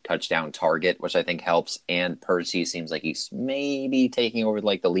real touchdown target, which I think helps, and Percy seems like he's maybe taking over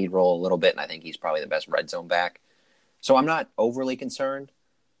like the lead role a little bit, and I think he's probably the best red zone back. So I'm not overly concerned.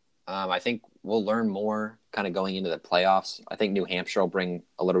 I think we'll learn more kind of going into the playoffs. I think New Hampshire will bring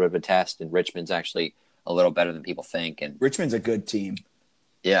a little bit of a test, and Richmond's actually a little better than people think. And Richmond's a good team.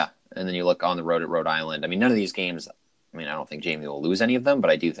 Yeah, and then you look on the road at Rhode Island. I mean, none of these games, I don't think Jamie will lose any of them,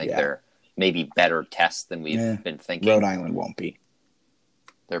 but I do think they're maybe better tests than we've been thinking. Rhode Island won't be.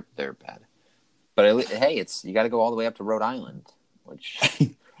 They're bad. But hey, you got to go all the way up to Rhode Island, which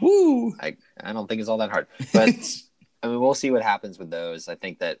woo! I don't think is all that hard. But we'll see what happens with those. I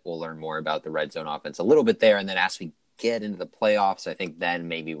think that we'll learn more about the red zone offense a little bit there, and then as we get into the playoffs, I think then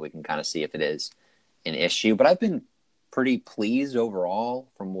maybe we can kind of see if it is an issue. But I've been pretty pleased overall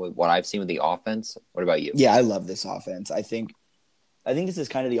from what I've seen with the offense. What about you? Yeah, I love this offense. I think this is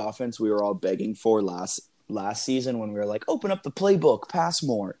kind of the offense we were all begging for last season when we were like, open up the playbook, pass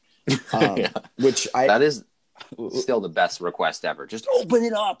more. That is still the best request ever. Just open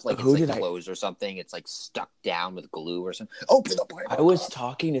it up. Like it's like closed or something. It's like stuck down with glue or something. Open the playbook. I was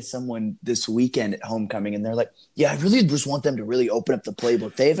talking to someone this weekend at homecoming, and they're like, yeah, I really just want them to really open up the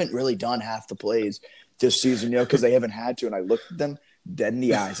playbook. They haven't really done half the plays this season, because they haven't had to. And I looked at them dead in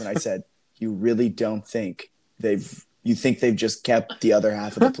the eyes and I said, you really don't think you think they've just kept the other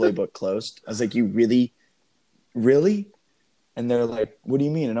half of the playbook closed? I was like, you really? And they're like, what do you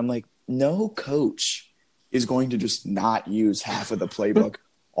mean? And I'm like, no coach is going to just not use half of the playbook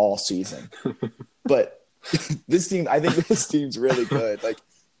all season. But this team, I think this team's really good. Like,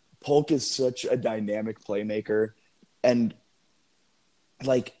 Polk is such a dynamic playmaker. And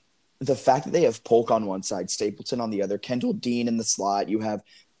like, the fact that they have Polk on one side, Stapleton on the other, Kendall Dean in the slot, you have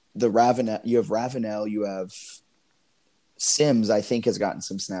Ravenel, you have Sims, I think, has gotten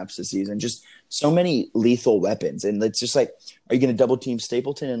some snaps this season. Just so many lethal weapons. And it's just like, are you going to double team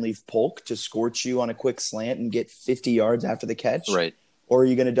Stapleton and leave Polk to scorch you on a quick slant and get 50 yards after the catch? Right. Or are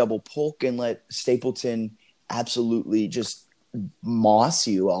you going to double Polk and let Stapleton absolutely just moss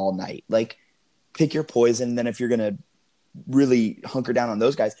you all night? Like, pick your poison. And then if you're going to really hunker down on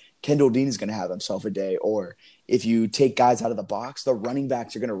those guys, Kendall Dean is going to have himself a day. Or if you take guys out of the box, the running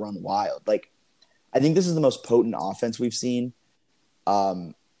backs are going to run wild. Like, I think this is the most potent offense we've seen.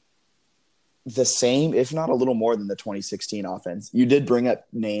 The same, if not a little more than the 2016 offense. You did bring up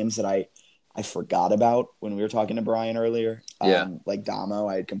names that I forgot about when we were talking to Brian earlier. Yeah. Like Damo.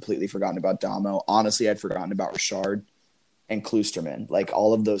 I had completely forgotten about Damo. Honestly, I'd forgotten about Richard and Kloosterman. Like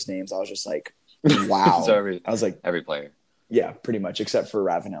all of those names, I was just like, wow. So I was like, every player. Yeah, pretty much, except for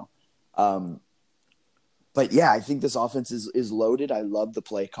Ravenel. But yeah, I think this offense is loaded. I love the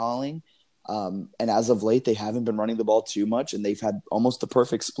play calling. And as of late, they haven't been running the ball too much, and they've had almost the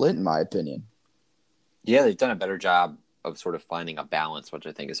perfect split, in my opinion. Yeah, they've done a better job of sort of finding a balance, which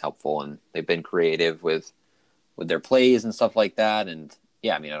I think is helpful, and they've been creative with their plays and stuff like that. And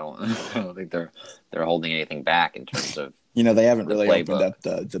yeah, I mean, I don't think they're holding anything back in terms of they haven't really playbook. opened up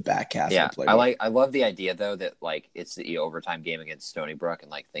the back half. Yeah, of the playbook. I love the idea though that like it's the overtime game against Stony Brook,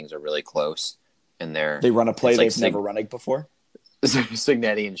 and like things are really close, and they run a play like they've never run it before.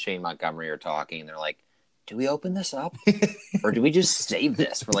 Signetti and Shane Montgomery are talking, and they're like, do we open this up or do we just save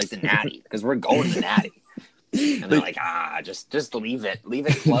this for like the Natty, because we're going to the Natty? And they're like, just leave it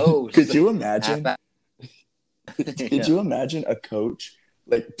closed. Could you imagine? Could you imagine a coach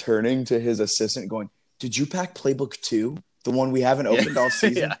like turning to his assistant going, did you pack playbook 2, the one we haven't opened all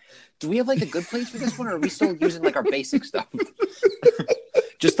season? Yeah. Do we have like a good place for this one, or are we still using like our basic stuff?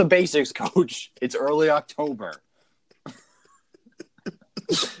 Just the basics, coach. It's early October.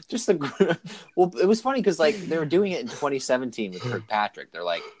 Well, it was funny because like they were doing it in 2017 with Kirkpatrick. They're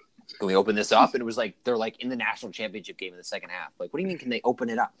like, can we open this up? And it was like they're like in the national championship game in the second half. Like, what do you mean? Can they open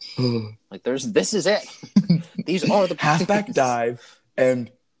it up? Like, this is it. These are the halfback dive and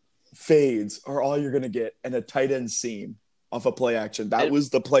fades are all you're gonna get, and a tight end seam off a play action. That was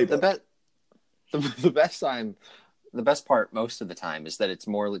the playbook. The best part most of the time is that it's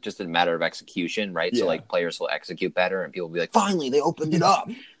more just a matter of execution, right? Yeah. So like players will execute better, and people will be like, finally, they opened it up.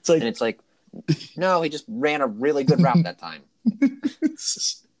 And it's like, no, he just ran a really good route that time.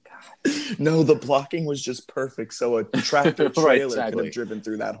 No, the blocking was just perfect. So a tractor trailer could have driven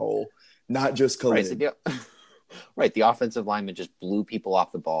through that hole, not just collided. Right. The offensive lineman just blew people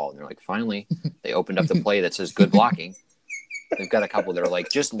off the ball. And they're like, finally, they opened up the play that says good blocking. They've got a couple that are like,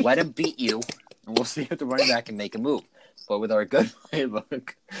 just let him beat you, and we'll see if the running back can make a move. But with our good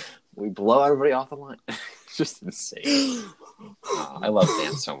playbook, we blow everybody off the line. It's just insane. I love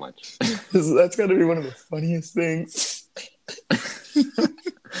Dan so much. That's got to be one of the funniest things.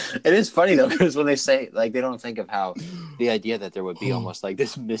 It is funny though, because when they say like they don't think of how the idea that there would be almost like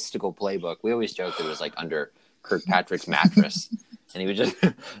this mystical playbook. We always joke that it was like under Kirkpatrick's mattress, and he would just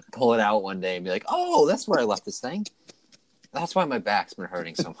pull it out one day and be like, "Oh, that's where I left this thing. That's why my back's been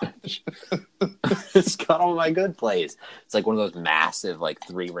hurting so much. It's got all my good plays." It's like one of those massive like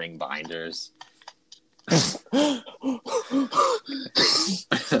 3-ring binders.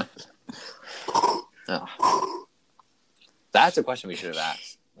 Oh. That's a question we should have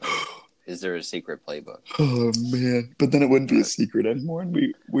asked. Is there a secret playbook? Oh man! But then it wouldn't be a secret anymore,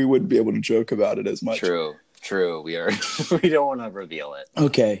 and we wouldn't be able to joke about it as much. True. We don't want to reveal it.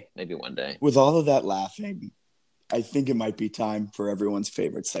 Okay. Maybe one day. With all of that laughing, I think it might be time for everyone's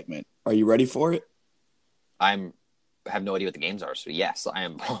favorite segment. Are you ready for it? I have no idea what the games are, so yes, I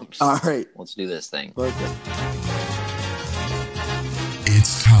am pumped. All right. Let's do this thing. Perfect.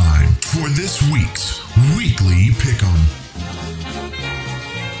 It's time for this week's Weekly Pick'em.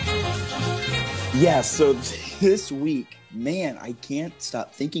 Yeah, so this week, man, I can't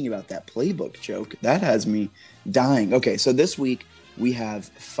stop thinking about that playbook joke. That has me dying. Okay, so this week we have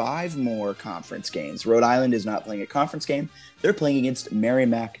 5 more conference games. Rhode Island is not playing a conference game. They're playing against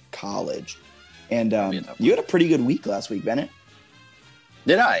Merrimack College. And you had a pretty good week last week, Bennett.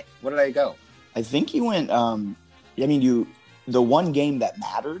 Did I? What did I go? I think you went the one game that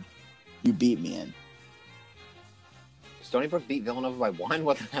mattered, you beat me in. Stony Brook beat Villanova by 1?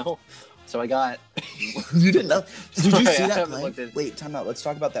 What the hell? So I got... You didn't know? Did you see that play? Wait, time out. Let's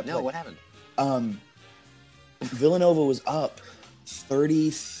talk about that play. No, what happened? Villanova was up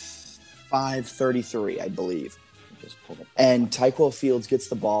 35-33, I believe. Just pulled up. And Tyquil Fields gets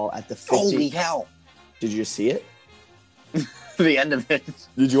the ball at the 50. Holy hell! Did you see it? The end of it.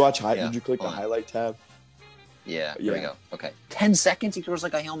 Did you watch? Did you click the highlight tab? Yeah, here we go. Okay. 10 seconds, he throws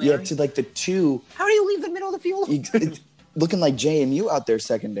like a Hail Mary? Yeah, to like the 2. How do you leave the middle of the field? It's looking like JMU out there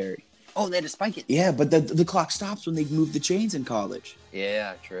secondary. Oh, they had to spike it. Yeah, but the clock stops when they move the chains in college.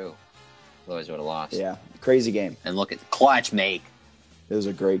 Yeah, true. Otherwise, you would have lost. Yeah, crazy game. And look at the clutch make. It was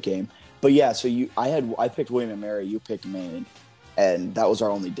a great game. But yeah, so I picked William and Mary, you picked Maine, and that was our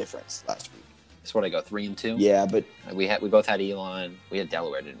only difference last week. That's what I go 3-2. Yeah, but we both had Elon. We had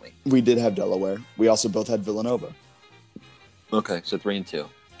Delaware, didn't we? We did have Delaware. We also both had Villanova. Okay, so 3-2.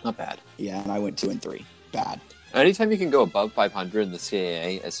 Not bad. Yeah, and I went 2-3. Bad. Anytime you can go above 500 in the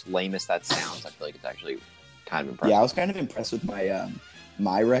CAA, as lame as that sounds, I feel like it's actually kind of impressive. Yeah, I was kind of impressed with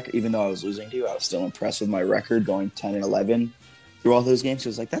my record. Even though I was losing to you, I was still impressed with my record going 10-11 through all those games. So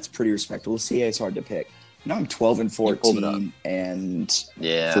I was like, that's pretty respectable. CAA is hard to pick. Now I'm 12-14 and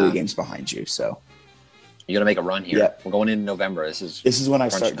 3 games behind you. So you're gonna make a run here. Yeah. We're going into November. This is when I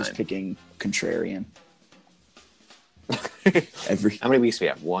start just picking contrarian. How many weeks do we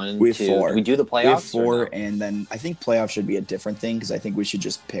have? 1, we have 2. 4. Do we do the playoffs? We have 4, no? And then I think playoffs should be a different thing because I think we should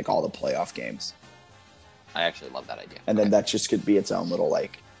just pick all the playoff games. I actually love that idea. And then that just could be its own little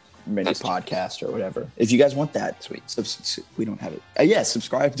mini podcast or whatever. If you guys want that, sweet. We don't have it.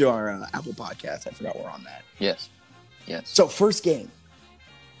 Subscribe to our Apple Podcast. I forgot we're on that. Yes. So first game,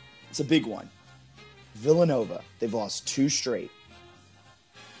 it's a big one. Villanova. They've lost 2 straight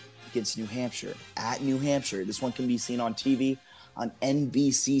against New Hampshire. At New Hampshire. This one can be seen on TV on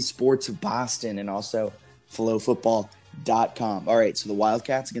NBC Sports of Boston and also flowfootball.com. All right, so the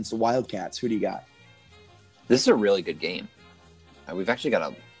Wildcats against the Wildcats. Who do you got? This is a really good game. We've actually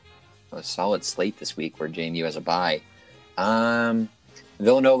got a solid slate this week where JMU has a bye.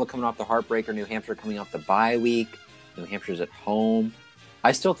 Villanova coming off the heartbreaker. New Hampshire coming off the bye week. New Hampshire's at home.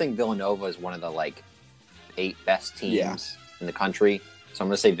 I still think Villanova is one of the 8 best teams in the country. So I'm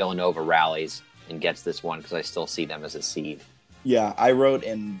going to say Villanova rallies and gets this one because I still see them as a seed. Yeah, I wrote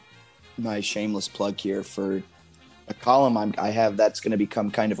in my shameless plug here for a column I have that's going to become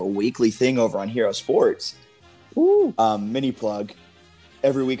kind of a weekly thing over on Hero Sports. Ooh. Mini plug.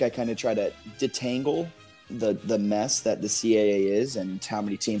 Every week I kind of try to detangle the mess that the CAA is and how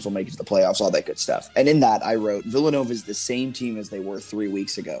many teams will make it to the playoffs, all that good stuff. And in that I wrote Villanova is the same team as they were 3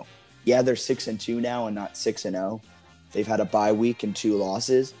 weeks ago. Yeah, they're 6-2 now and not 6-0. They've had a bye week and 2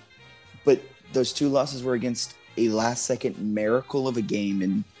 losses, but those 2 losses were against a last-second miracle of a game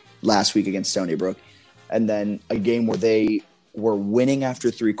in last week against Stony Brook, and then a game where they were winning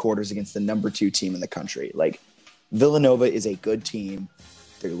after 3 quarters against the number 2 team in the country. Villanova is a good team.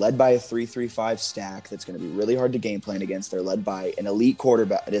 They're led by a 3-3-5 stack that's going to be really hard to game plan against. They're led by an elite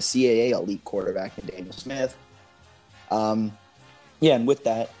quarterback, a CAA elite quarterback in Daniel Smith. And with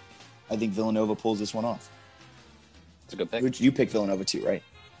that, I think Villanova pulls this one off. It's a good pick. You picked Villanova too, right?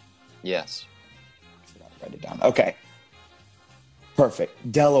 Yes. I forgot to write it down. Okay.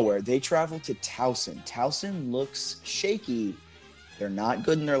 Perfect. Delaware. They travel to Towson. Towson looks shaky. They're not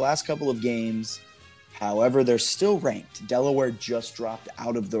good in their last couple of games. However, they're still ranked. Delaware just dropped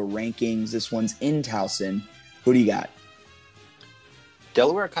out of the rankings. This one's in Towson. Who do you got?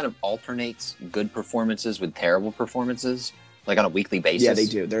 Delaware kind of alternates good performances with terrible performances, on a weekly basis. Yeah, they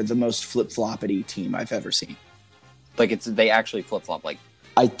do. They're the most flip-floppity team I've ever seen. They actually flip-flop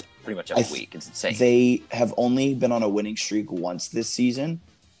pretty much every week. It's insane. They have only been on a winning streak once this season,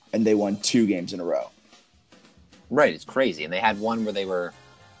 and they won 2 games in a row. Right, it's crazy. And they had one where they were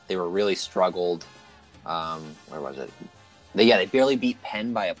really struggled. Where was it? They barely beat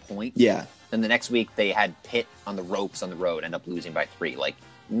Penn by a point. Yeah. Then the next week they had Pitt on the ropes on the road, end up losing by 3.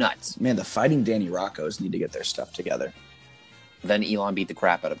 Nuts. Man, the Fighting Danny Roccos need to get their stuff together. Then Elon beat the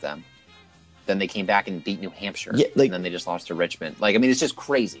crap out of them. Then they came back and beat New Hampshire. Yeah, and then they just lost to Richmond. It's just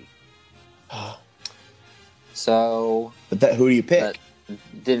crazy. So. But who do you pick? That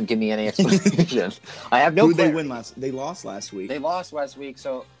didn't give me any explanation. I have no. Who did they win last? They lost last week. They lost last week,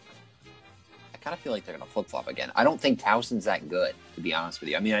 so I kind of feel like they're going to flip flop again. I don't think Towson's that good, to be honest with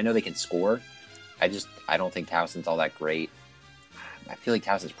you. I know they can score. I don't think Towson's all that great. I feel like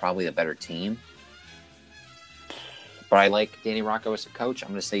Towson's probably the better team. But I like Danny Rocco as a coach. I'm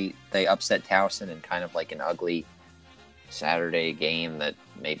going to say they upset Towson in kind of an ugly Saturday game that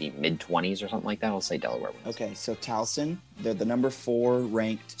maybe mid-20s or something like that. I'll say Delaware wins. Okay, so Towson, they're the number 4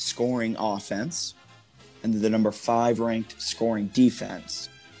 ranked scoring offense, and they're the number 5 ranked scoring defense.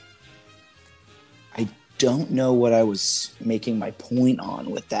 I don't know what I was making my point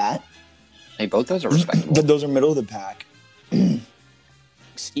on with that. Hey, both those are respectable. But those are middle of the pack.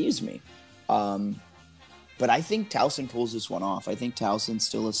 Excuse me. But I think Towson pulls this one off. I think Towson's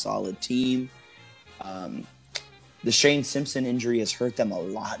still a solid team. The Shane Simpson injury has hurt them a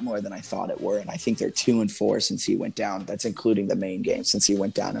lot more than I thought it were, and I think they're 2-4 since he went down. That's including the main game, since he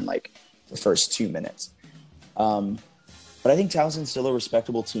went down in the first 2 minutes. But I think Towson's still a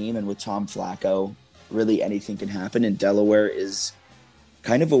respectable team, and with Tom Flacco, really anything can happen. And Delaware is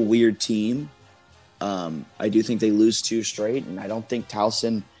kind of a weird team. I do think they lose 2 straight, and I don't think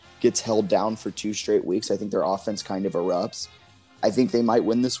Towson gets held down for 2 straight weeks. I think their offense kind of erupts. I think they might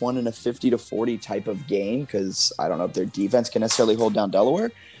win this one in a 50-40 type of game because I don't know if their defense can necessarily hold down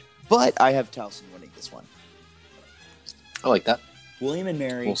Delaware, but I have Towson winning this one. I like that. William and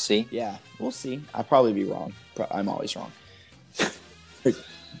Mary. We'll see. Yeah, we'll see. I'll probably be wrong. I'm always wrong.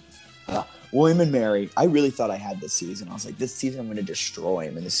 William and Mary, I really thought I had this season. I was like, this season I'm going to destroy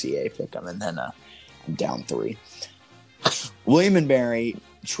him in the CA pick him, and then I'm down 3. William and Mary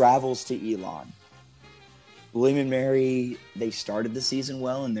travels to Elon. William and Mary, they started the season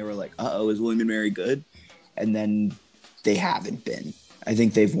well, and they were like, uh-oh, is William and Mary good? And then they haven't been. I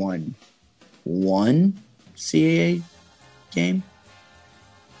think they've won 1 CAA game.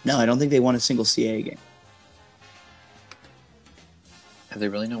 No, I don't think they won a single CAA game. Have they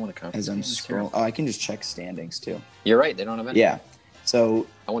really not won a conference? As I'm scrolling, I can just check standings too. You're right. They don't have any. Yeah. So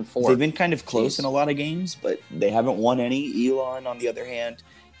I won 4. They've been kind of close in a lot of games, but they haven't won any. Elon, on the other hand,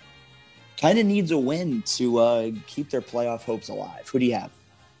 kind of needs a win to keep their playoff hopes alive. Who do you have?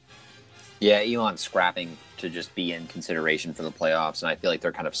 Yeah, Elon's scrapping to just be in consideration for the playoffs, and I feel like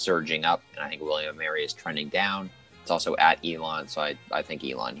they're kind of surging up, and I think William & Mary is trending down. It's also at Elon, so I think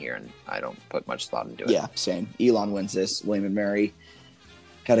Elon here, and I don't put much thought into it. Yeah, same. Elon wins this. William & Mary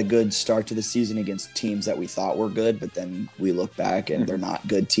had a good start to the season against teams that we thought were good, but then we look back and they're not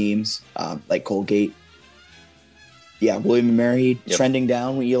good teams, like Colgate. Yeah, William & Mary trending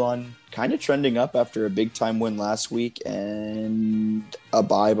down. Elon kind of trending up after a big-time win last week and a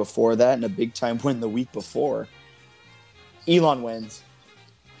bye before that and a big-time win the week before. Elon wins.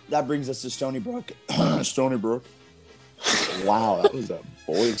 That brings us to Stony Brook. Stony Brook. Wow, that was a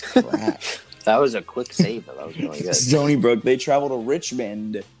voice crack. That was a quick save, though. That was really good. Stony Brook, they travel to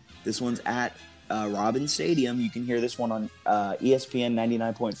Richmond. This one's at Robin Stadium. You can hear this one on ESPN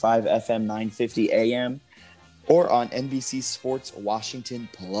 99.5 FM 950 AM or on NBC Sports Washington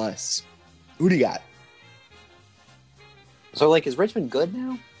Plus. Who do you got? So, like, is Richmond good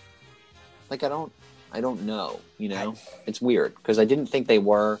now? Like, I don't know. You know, it's weird because I didn't think they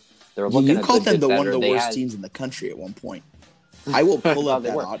were. They were looking. You called them one of the worst teams in the country at one point. I will pull up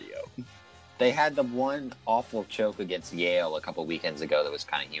that audio. They had the one awful choke against Yale a couple weekends ago that was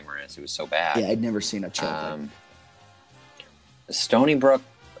kind of humorous. It was so bad. Yeah, I'd never seen a choke. Stony Brook,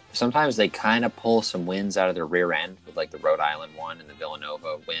 sometimes they kind of pull some wins out of their rear end with like the Rhode Island one and the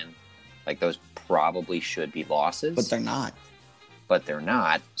Villanova win. Like those probably should be losses. But they're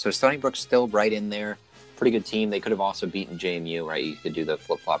not. So Stony Brook's still right in there. Pretty good team. They could have also beaten JMU, right? You could do the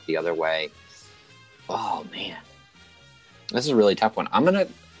flip-flop the other way. Oh, man. This is a really tough one. I'm going to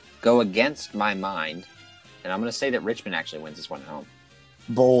go against my mind, and I'm going to say that Richmond actually wins this one at home.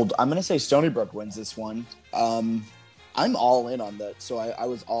 Bold. I'm going to say Stony Brook wins this one. I'm all in on that. So I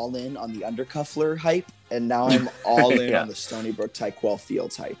was all in on the Undercuffler hype, and now I'm all in on the Stony Brook Tyquell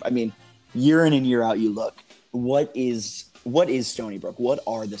Fields hype. I mean, year in and year out, you look. What is Stony Brook? What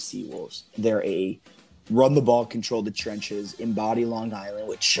are the Seawolves? They're a run the ball, control the trenches, embody Long Island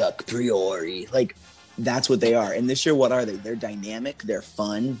with Chuck Priori. Like, that's what they are. And this year, what are they? They're dynamic, they're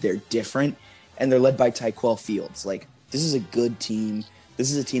fun, they're different, and they're led by Tyquell Fields. Like, this is a good team.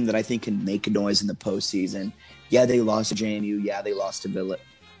 This is a team that I think can make a noise in the postseason. Yeah, they lost to JMU. Yeah, they lost to Villanova.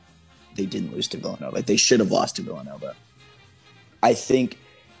 They didn't lose to Villanova. Like, they should have lost to Villanova. I think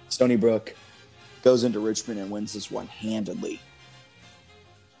Stony Brook goes into Richmond and wins this one handedly.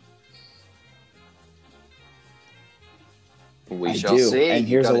 We shall see. And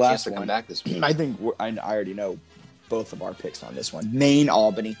here's the last one. Come back this week. I think I already know both of our picks on this one. Maine,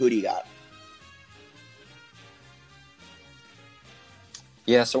 Albany. Who do you got?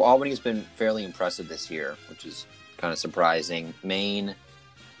 Yeah, so Albany's been fairly impressive this year, which is kind of surprising. Maine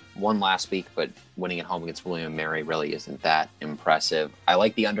won last week, but winning at home against William & Mary really isn't that impressive. I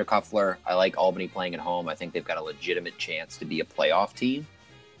like the Undercuffler. I like Albany playing at home. I think they've got a legitimate chance to be a playoff team.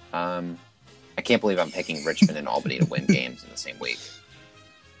 I can't believe I'm picking Richmond and Albany to win games in the same week.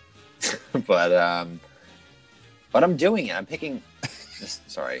 but I'm doing it. I'm picking.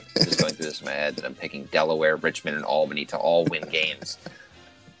 Sorry, I'm just going through this in my head that I'm picking Delaware, Richmond, and Albany to all win games.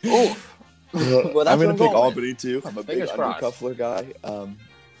 Oof. Well, I'm going to pick Albany too. I'm a Fingers big crossed. Undercuffler guy.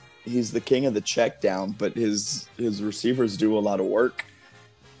 He's the king of the check down, but his receivers do a lot of work.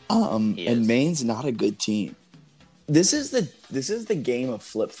 And Maine's not a good team. This is the game of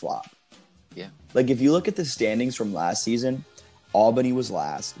flip flop. Yeah. Like, if you look at the standings from last season, Albany was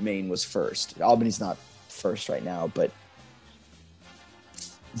last, Maine was first. Albany's not first right now, but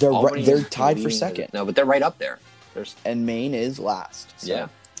they're tied for second. No, but they're right up there. And Maine is last. So. Yeah.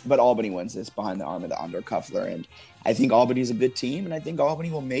 But Albany wins this behind the arm of the Undercuffler, and I think Albany's a good team, and I think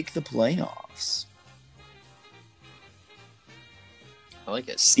Albany will make the playoffs. I like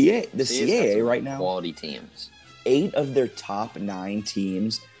it. CAA right now, quality teams. 8 of their top 9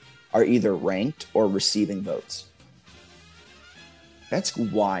 teams are either ranked or receiving votes. That's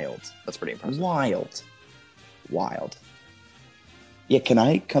wild. That's pretty impressive. Wild. Yeah, can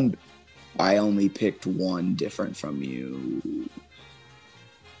I come? I only picked one different from you.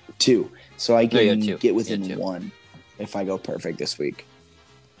 2. So I can get within 1 if I go perfect this week.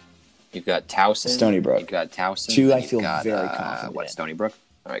 You've got Towson. Stony Brook. You've got Towson. 2 I feel very confident What, in. Stony Brook?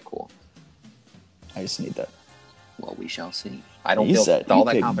 All right, cool. I just need that. Well, we shall see. I don't feel all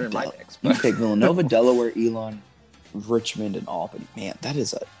that confident in my picks. You pick Villanova, Delaware, Elon, Richmond, and Albany. Man, that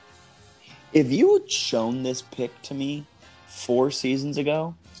is a... If you had shown this pick to me 4 seasons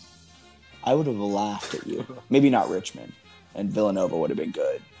ago, I would have laughed at you. Maybe not Richmond. And Villanova would have been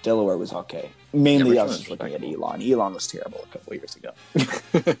good. Delaware was okay. Mainly I was just looking at Elon. Elon was terrible a couple of years ago.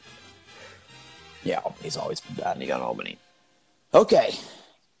 Yeah, Albany's always been bad. And you got Albany. Okay.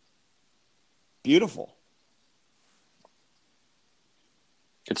 Beautiful.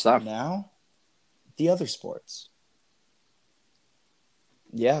 Good stuff. Now, the other sports.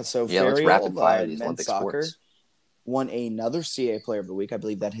 Yeah, so let's rapid fire these Olympic soccer sports. Won another CAA Player of the Week. I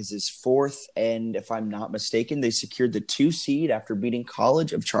believe that is his 4th, and if I'm not mistaken, they secured the 2 seed after beating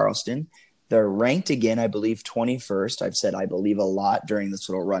College of Charleston. They're ranked again, I believe, 21st. I've said I believe a lot during this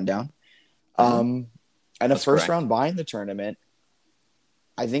little rundown. And That's a first correct. round bye in the tournament.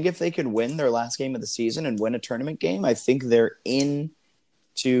 I think if they can win their last game of the season and win a tournament game, I think they're in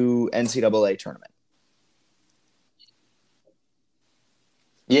to NCAA tournament.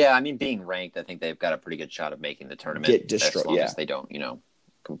 Yeah, I mean, being ranked, I think they've got a pretty good shot of making the tournament. Get destroyed, as long as they don't,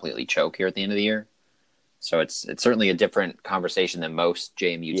 completely choke here at the end of the year. So it's certainly a different conversation than most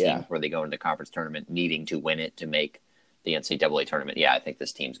JMU teams where they go into the conference tournament needing to win it to make the NCAA tournament. Yeah, I think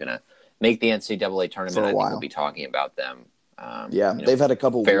this team's going to make the NCAA tournament. I think we'll be talking about them. They've had a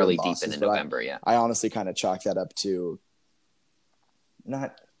couple fairly weird deep losses, into November. I honestly kind of chalk that up to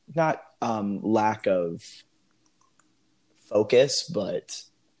not lack of focus, but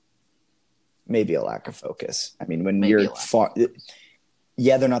maybe a lack of focus. I mean, when you're far,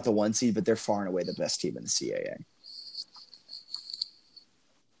 they're not the 1 seed, but they're far and away the best team in the CAA.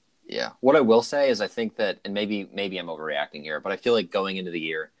 Yeah. What I will say is I think that, and maybe I'm overreacting here, but I feel like going into the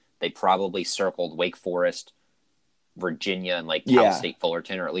year, they probably circled Wake Forest, Virginia, and Cal State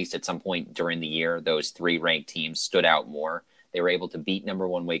Fullerton, or at least at some point during the year, those 3 ranked teams stood out more. They were able to beat number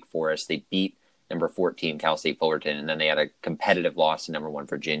 1 Wake Forest. They beat number 14 Cal State Fullerton, and then they had a competitive loss to number 1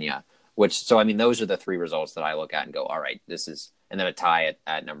 Virginia. Those are the 3 results that I look at and go, all right, and then a tie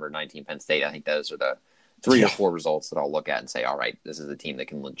at number 19 Penn State. I think those are the 3 or 4 results that I'll look at and say, all right, this is a team that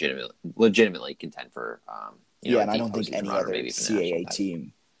can legitimately contend for, and I don't think any other CAA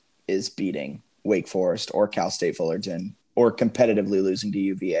team is beating Wake Forest or Cal State Fullerton or competitively losing to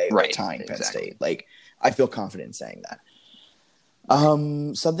UVA or tying Penn State. I feel confident in saying that.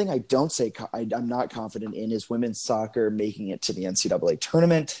 Something I don't say I'm not confident in is women's soccer making it to the NCAA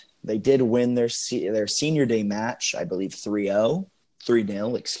tournament. They did win their senior day match, I believe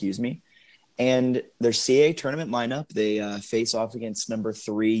 3-0, excuse me. And their CAA tournament lineup, they face off against number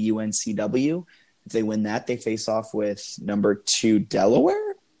 3 UNCW. If they win that, they face off with number 2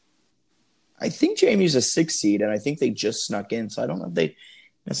 Delaware. I think JMU's a 6 seed, and I think they just snuck in, so I don't know if they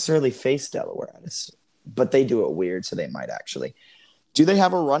necessarily face Delaware. But they do it weird, so they might actually. Do they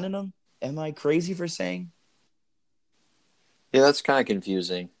have a run in them? Am I crazy for saying? Yeah, that's kind of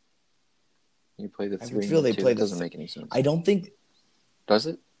confusing. You play the 3. I feel they play. Doesn't make any sense. I don't think. Does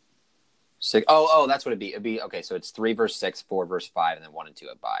it? 6. Oh, that's what it'd be. It'd be okay. So it's 3 versus 6, 4 versus 5, and then 1 and 2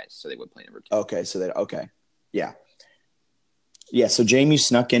 at buys. So they would play number 2. Okay. Yeah. So JMU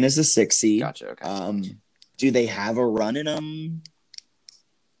snuck in as a 6 seed. Gotcha. Okay. Do they have a run in them?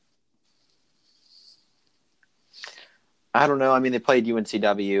 I don't know. I mean, they played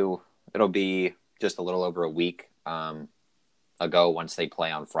UNCW. It'll be just a little over a week ago. Once they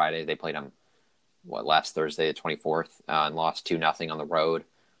play on Friday, they played them last Thursday, the 24th, and lost 2-0 on the road.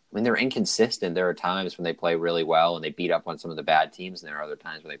 I mean, they're inconsistent. There are times when they play really well and they beat up on some of the bad teams, and there are other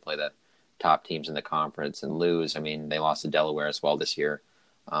times when they play the top teams in the conference and lose. I mean, they lost to Delaware as well this year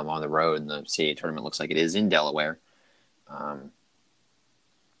on the road, and the CAA tournament looks like it is in Delaware, or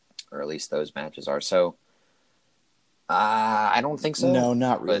at least those matches are. So I don't think so. No,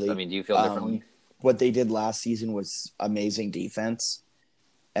 not really. But, I mean, do you feel differently? What they did last season was amazing defense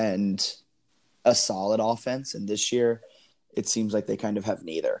and a solid offense, and this year it seems like they kind of have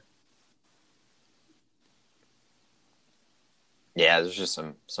neither. Yeah, there's just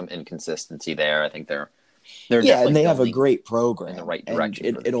some inconsistency there. I think they're and they have a great program in the right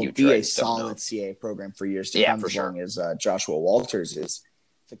direction. It'll be a solid CAA program for years to come, for sure. Long as Joshua Walters is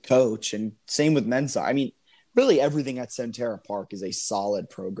the coach, and same with men's soccer. I mean, really everything at Centera Park is a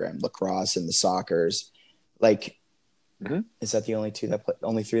solid program. Lacrosse and the soccers, is that the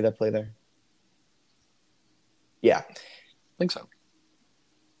only 3 that play there? Yeah, I think so.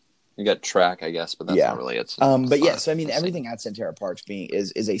 You got track, I guess, but that's not really it. But yes, I mean, everything at Centerra Parks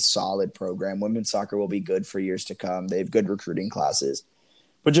is a solid program. Women's soccer will be good for years to come. They have good recruiting classes.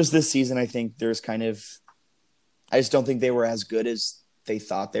 But just this season, I think I just don't think they were as good as they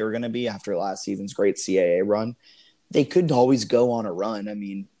thought they were going to be after last season's great CAA run. They could always go on a run. I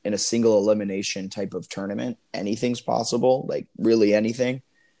mean, in a single elimination type of tournament, anything's possible, like really anything.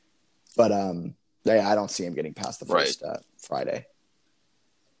 But I don't see him getting past the first Friday.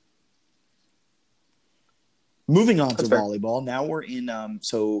 Moving on to volleyball. Now we're in,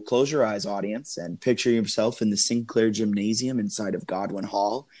 so close your eyes, audience, and picture yourself in the Sinclair Gymnasium inside of Godwin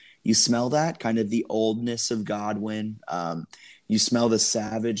Hall. You smell that, kind of the oldness of Godwin. You smell the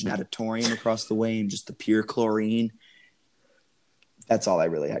Savage natatorium across the way and just the pure chlorine. That's all I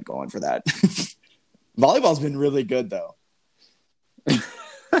really had going for that. Volleyball's been really good, though.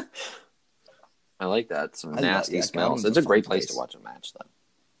 I like that. Some nasty smells. It's a great place to watch a match, though.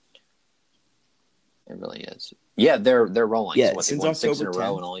 It really is. Yeah, they're rolling. Yeah, so since they won October 6 in a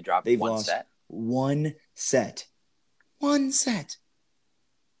row and only dropped one set. One set.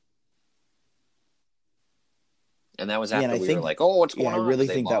 And that was after we were like, "Oh, what's going on?" I really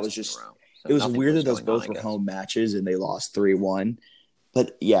think that was just. It was weird that those both were home matches and they lost 3-1.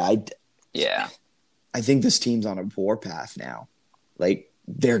 But I think this team's on a warpath now. Like,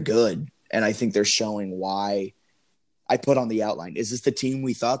 they're good, and I think they're showing why. I put on the outline, is this the team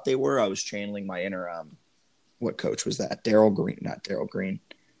we thought they were? I was channeling my inner, what coach was that? Not Daryl Green.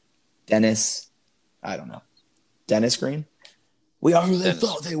 Dennis, I don't know. Dennis Green? We are who they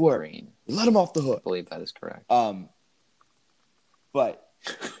thought they were. Green. Let them off the hook. I believe that is correct. But,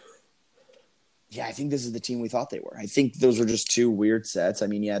 I think this is the team we thought they were. I think those were just two weird sets. I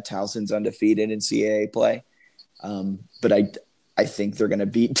mean, Towson's undefeated in CAA play. But I think they're going to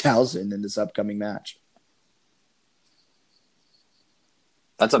beat Towson in this upcoming match.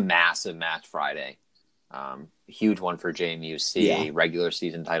 That's a massive match Friday. Huge one for JMUSC, regular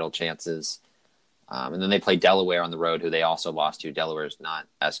season title chances. And then they play Delaware on the road, who they also lost to. Delaware is not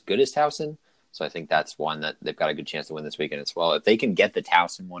as good as Towson, so I think that's one that they've got a good chance to win this weekend as well. If they can get the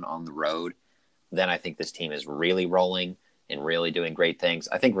Towson one on the road, then I think this team is really rolling and really doing great things.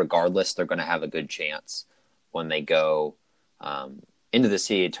 I think regardless, they're going to have a good chance when they go into the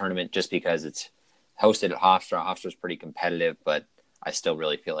CAA tournament, just because it's hosted at Hofstra. Hofstra's pretty competitive, but I still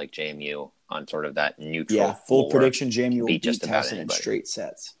really feel like JMU on sort of that neutral full floor prediction. JMU will beat just about Towson in straight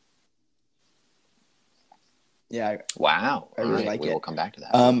sets. Yeah. Wow. I really like it. We'll come back to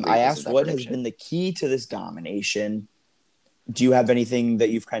that. I asked what has been the key to this domination. Do you have anything that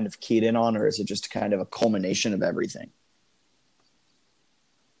you've kind of keyed in on, or is it just kind of a culmination of everything?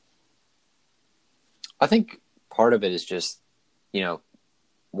 I think part of it is just,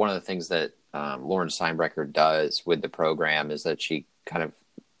 one of the things that Lauren Steinbrecher does with the program is that she kind of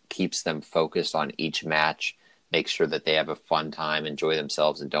keeps them focused on each match, makes sure that they have a fun time, enjoy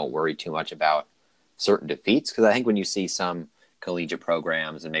themselves, and don't worry too much about certain defeats. Because I think when you see some collegiate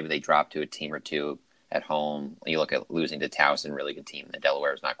programs and maybe they drop to a team or two at home, you look at losing to Towson, really good team, and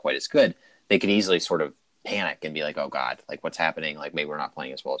Delaware is not quite as good, they could easily sort of panic and be like, oh God, like what's happening? Like maybe we're not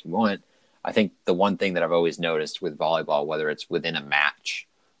playing as well as we want. I think the one thing that I've always noticed with volleyball, whether it's within a match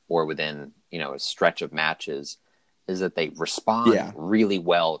or within, a stretch of matches, is that they respond really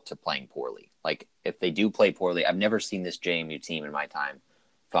well to playing poorly. Like if they do play poorly, I've never seen this JMU team in my time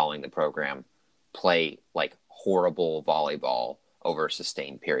following the program play like horrible volleyball over a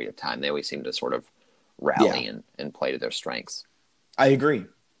sustained period of time. They always seem to sort of rally and play to their strengths. I agree.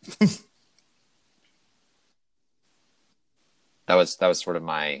 That was sort of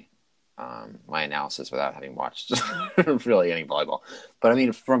my analysis without having watched really any volleyball. But I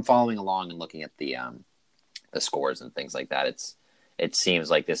mean, from following along and looking at the scores and things like that, it seems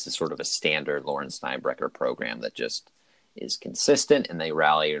like this is sort of a standard Lauren Steinbrecher program that just is consistent, and they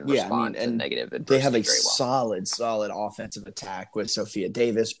rally and respond to negative adversity. They have a solid offensive attack with Sophia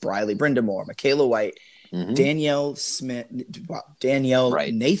Davis, Briley Brindamore, Michaela White, Danielle Smith,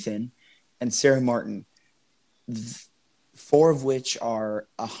 Nathan, and Sarah Martin. 4 of which are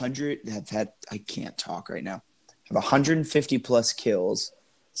 100 I can't talk right now. Have 150 plus kills.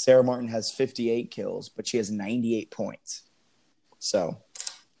 Sarah Martin has 58 kills, but she has 98 points. So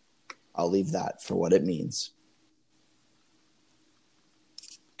I'll leave that for what it means.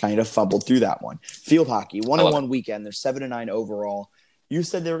 Kind of fumbled through that one. Field hockey, 1-1 weekend. They're 7-9 overall. You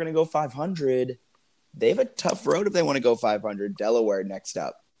said they were going to go 500. They have a tough road if they want to go 500. Delaware next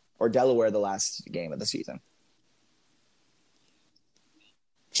up, or Delaware the last game of the season.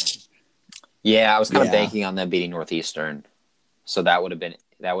 Yeah, I was kind of banking on them beating Northeastern, so that would have been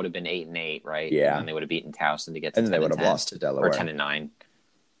 8-8, right? Yeah, and they would have beaten Towson to get to 10-10. And they would have lost to Delaware or 10-9.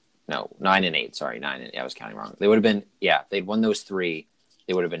 No, 9-8. Sorry, 9. I was counting wrong. They would have been, if they'd won those 3,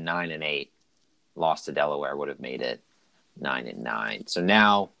 they would have been 9-8. Lost to Delaware would have made it 9-9. So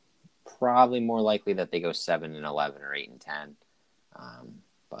now, probably more likely that they go 7-11 or 8-10.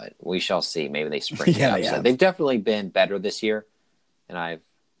 But we shall see. Maybe they spring it up. Yeah. So they've definitely been better this year, and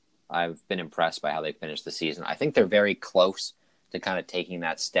I've been impressed by how they finished the season. I think they're very close to kind of taking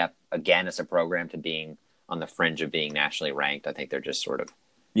that step again as a program to being on the fringe of being nationally ranked. I think they're just sort of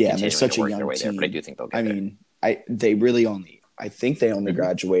and they're such a young their way team. there, but I do think they'll get there. I think they only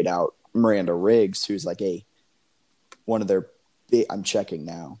graduate out Miranda Riggs, who's like one of their big. I'm checking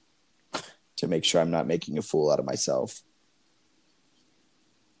now to make sure I'm not making a fool out of myself.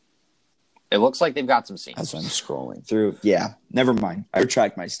 It looks like they've got some seniors. As I'm scrolling through. Yeah, never mind. I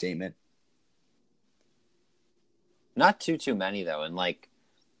retract my statement. Not too many, though. And,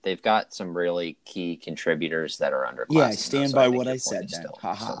 they've got some really key contributors that are underclassmen. Yeah, I stand by what I said then. Still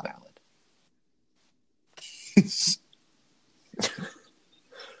valid.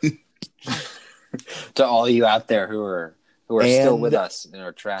 To all you out there who are still with us in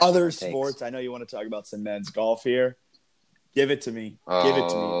our trash. Other sports, I know you want to talk about some men's golf here. Give it to me. Give it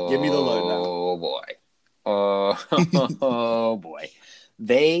to me. Give me the load now. Oh, boy. Oh, boy.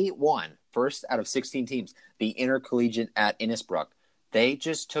 They won first out of 16 teams, the intercollegiate at Innisbrook. They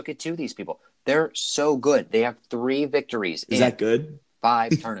just took it to these people. They're so good. They have 3 victories. Is that good?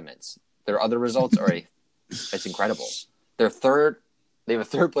 5 tournaments. Their other results are it's incredible. They have a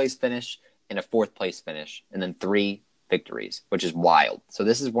 3rd place finish and a 4th place finish, and then 3 victories, which is wild. So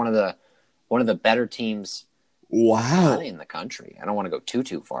this is one of the better teams. Wow. Not in the country. I don't want to go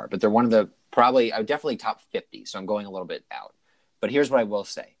too far, but they're one of the definitely top 50. So I'm going a little bit out. But here's what I will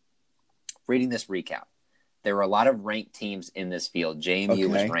say. Reading this recap, there were a lot of ranked teams in this field. JMU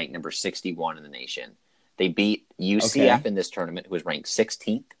was ranked number 61 in the nation. They beat UCF in this tournament, who was ranked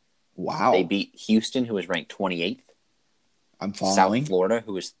 16th. Wow. They beat Houston, who was ranked 28th. I'm following. South Florida,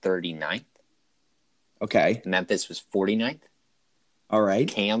 who was 39th. Okay. Memphis was 49th. All right.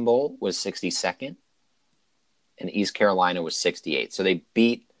 Campbell was 62nd. And East Carolina was 68th. So they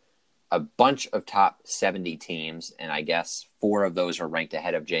beat a bunch of top 70 teams, and I guess 4 of those are ranked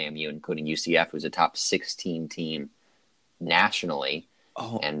ahead of JMU, including UCF, who's a top 16 team nationally.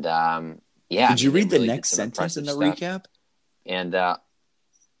 Oh. And, Did you read the next sentence in the recap? And,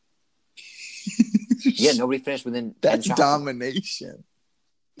 nobody finished within 10 That's shots. domination.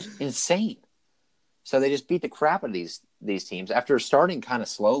 Insane. So they just beat the crap out of these teams after starting kind of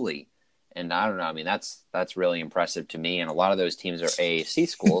slowly. And I don't know. I mean, that's really impressive to me. And a lot of those teams are AAC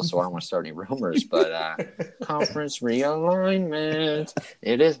schools, so I don't want to start any rumors. But conference realignment,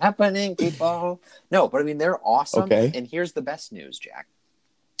 it is happening, people. No, but I mean, they're awesome. Okay. And here's the best news, Jack.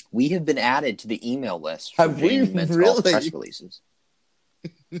 We have been added to the email list. Have we really? Press releases.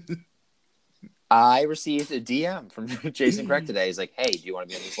 I received a DM from Jason Craig today. He's like, "Hey, do you want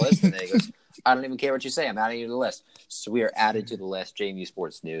to be on this list?" And then he goes, "I don't even care what you say. I'm adding you to the list." So we are added to the list,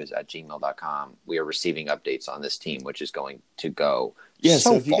 jmusportsnews@gmail.com. We are receiving updates on this team, which is going to go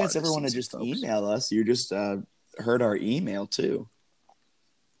so if you guys ever want to just email us, you just heard our email too.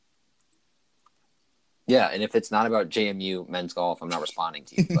 Yeah, and if it's not about JMU men's golf, I'm not responding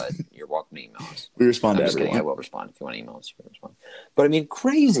to you, but you're welcome to email us. We respond to just everyone. Kidding. I will respond if you want to email us. You can respond. But I mean,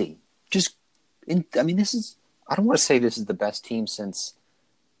 crazy. This is. I don't want to say this is the best team since.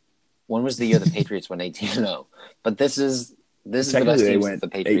 When was the year the Patriots went 18-0? But this is the best team since the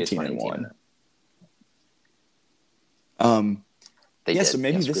Patriots went 18-1. So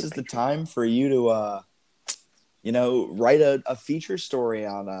maybe this is the time for you to, write a feature story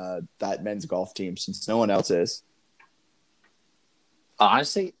on that men's golf team since no one else is.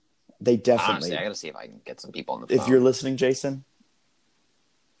 Honestly, they definitely. I got to see if I can get some people on the phone. If you're listening, Jason.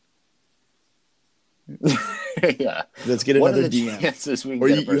 Yeah. Let's get another DM. Or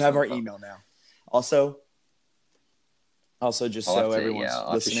you have our email now. Also, just so everyone's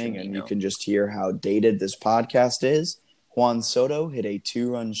listening and you can just hear how dated this podcast is, Juan Soto hit a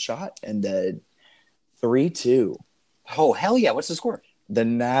 2-run shot and a 3-2. Oh, hell yeah. What's the score? The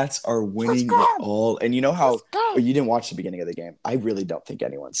Nats are winning it all. And you know how you didn't watch the beginning of the game. I really don't think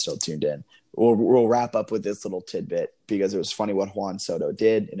anyone's still tuned in. We'll wrap up with this little tidbit because it was funny what Juan Soto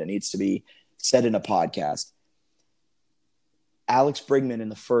did, and it needs to be said in a podcast. Alex Brigman in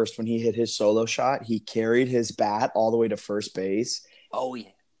the first, when he hit his solo shot, he carried his bat all the way to first base. Oh, yeah.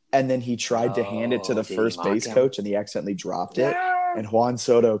 And then he tried to hand it to the first base coach, and he accidentally dropped it. And Juan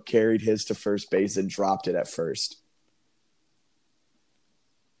Soto carried his to first base and dropped it at first.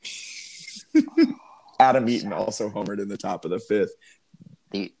 Adam Eaton also homered in the top of the fifth.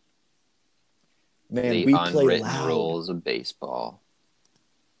 The we play unwritten loud. rules of baseball.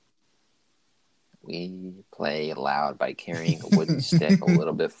 We play loud by carrying a wooden stick a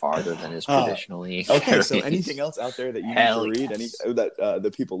little bit farther than is traditionally. Okay, so anything else out there that you need to read? Yes. That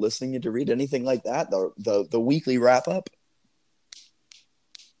the people listening need to read? Anything like that? The weekly wrap up?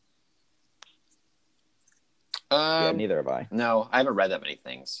 Yeah, neither have I. No, I haven't read that many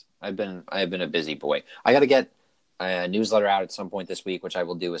things. I've been a busy boy. I got to get a newsletter out at some point this week, which I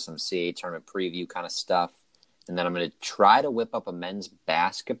will do with some CAA tournament preview kind of stuff, and then I'm going to try to whip up a men's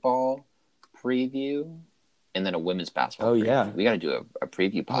basketball preview, and then a women's basketball. Preview. Yeah, we got to do a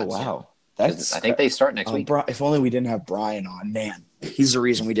preview pod. Oh wow, I think they start next week. If only we didn't have Brian on. Man, he's the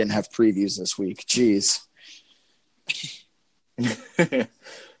reason we didn't have previews this week. Jeez.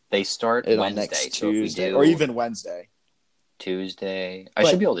 They start Wednesday, next so Tuesday, if we do, or even Wednesday. Tuesday. I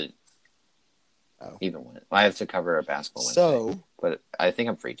should be able to. Even when I have to cover a basketball Wednesday, but I think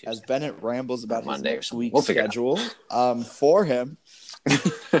I'm free Tuesday. As Bennett rambles about Monday his next week's schedule, for him.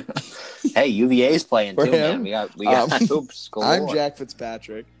 Hey, UVA's playing too, man. We got hoops galore. I'm Jack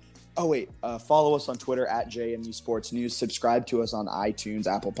Fitzpatrick. Oh wait, follow us on Twitter at JMU Sports News. Subscribe to us on iTunes,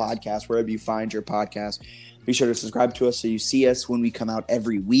 Apple Podcasts, wherever you find your podcast. Be sure to subscribe to us so you see us when we come out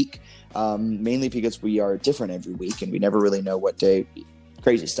every week. Mainly because we are different every week and we never really know what day.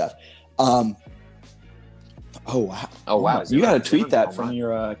 Crazy stuff. Oh wow! You got to tweet that from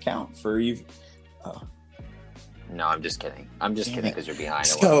your account for you. Oh. No, I'm just kidding. I'm just kidding because you're behind.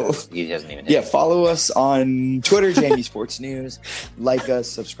 So he doesn't even. Follow us on Twitter, JMU Sports News. Like us,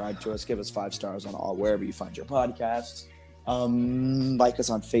 subscribe to us, give us 5 stars on wherever you find your podcasts. Like us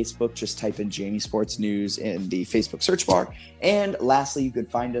on Facebook. Just type in JMU Sports News in the Facebook search bar. And lastly, you can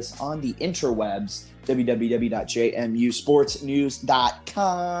find us on the interwebs,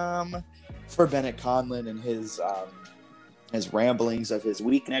 www.jmusportsnews.com. For Bennett Conlon and his ramblings of his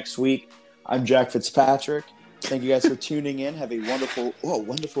week next week, I'm Jack Fitzpatrick. Thank you guys for tuning in. Have a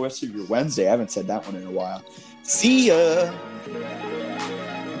wonderful rest of your Wednesday. I haven't said that one in a while. See ya.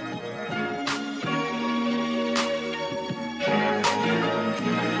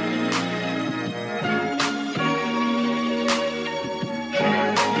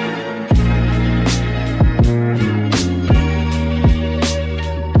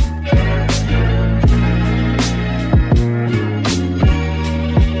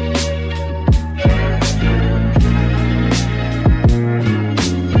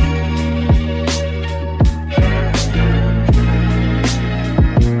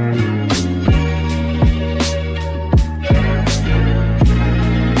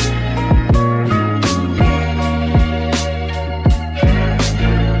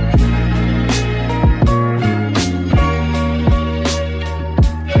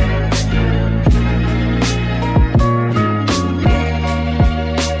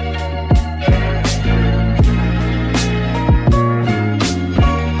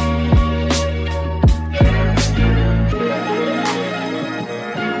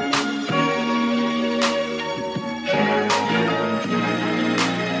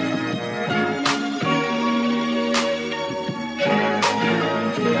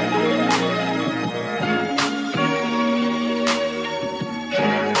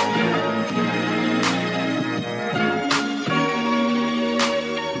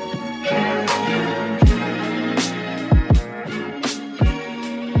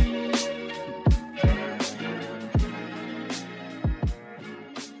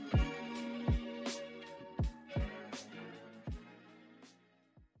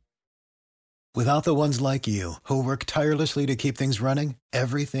 Without the ones like you, who work tirelessly to keep things running,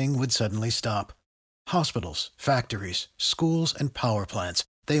 everything would suddenly stop. Hospitals, factories, schools, and power plants,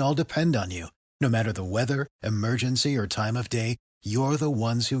 they all depend on you. No matter the weather, emergency, or time of day, you're the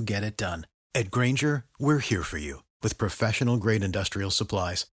ones who get it done. At Grainger, we're here for you with professional-grade industrial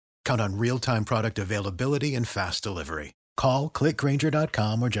supplies. Count on real-time product availability and fast delivery. Call,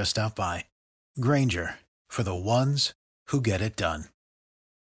 clickgrainger.com, or just stop by. Grainger, for the ones who get it done.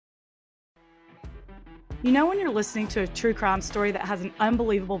 You know when you're listening to a true crime story that has an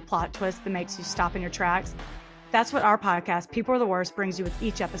unbelievable plot twist that makes you stop in your tracks? That's what our podcast, People Are the Worst, brings you with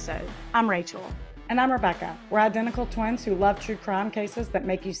each episode. I'm Rachel. And I'm Rebecca. We're identical twins who love true crime cases that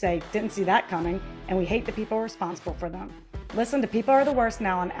make you say, didn't see that coming, and we hate the people responsible for them. Listen to People Are the Worst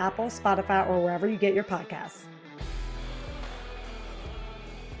now on Apple, Spotify, or wherever you get your podcasts.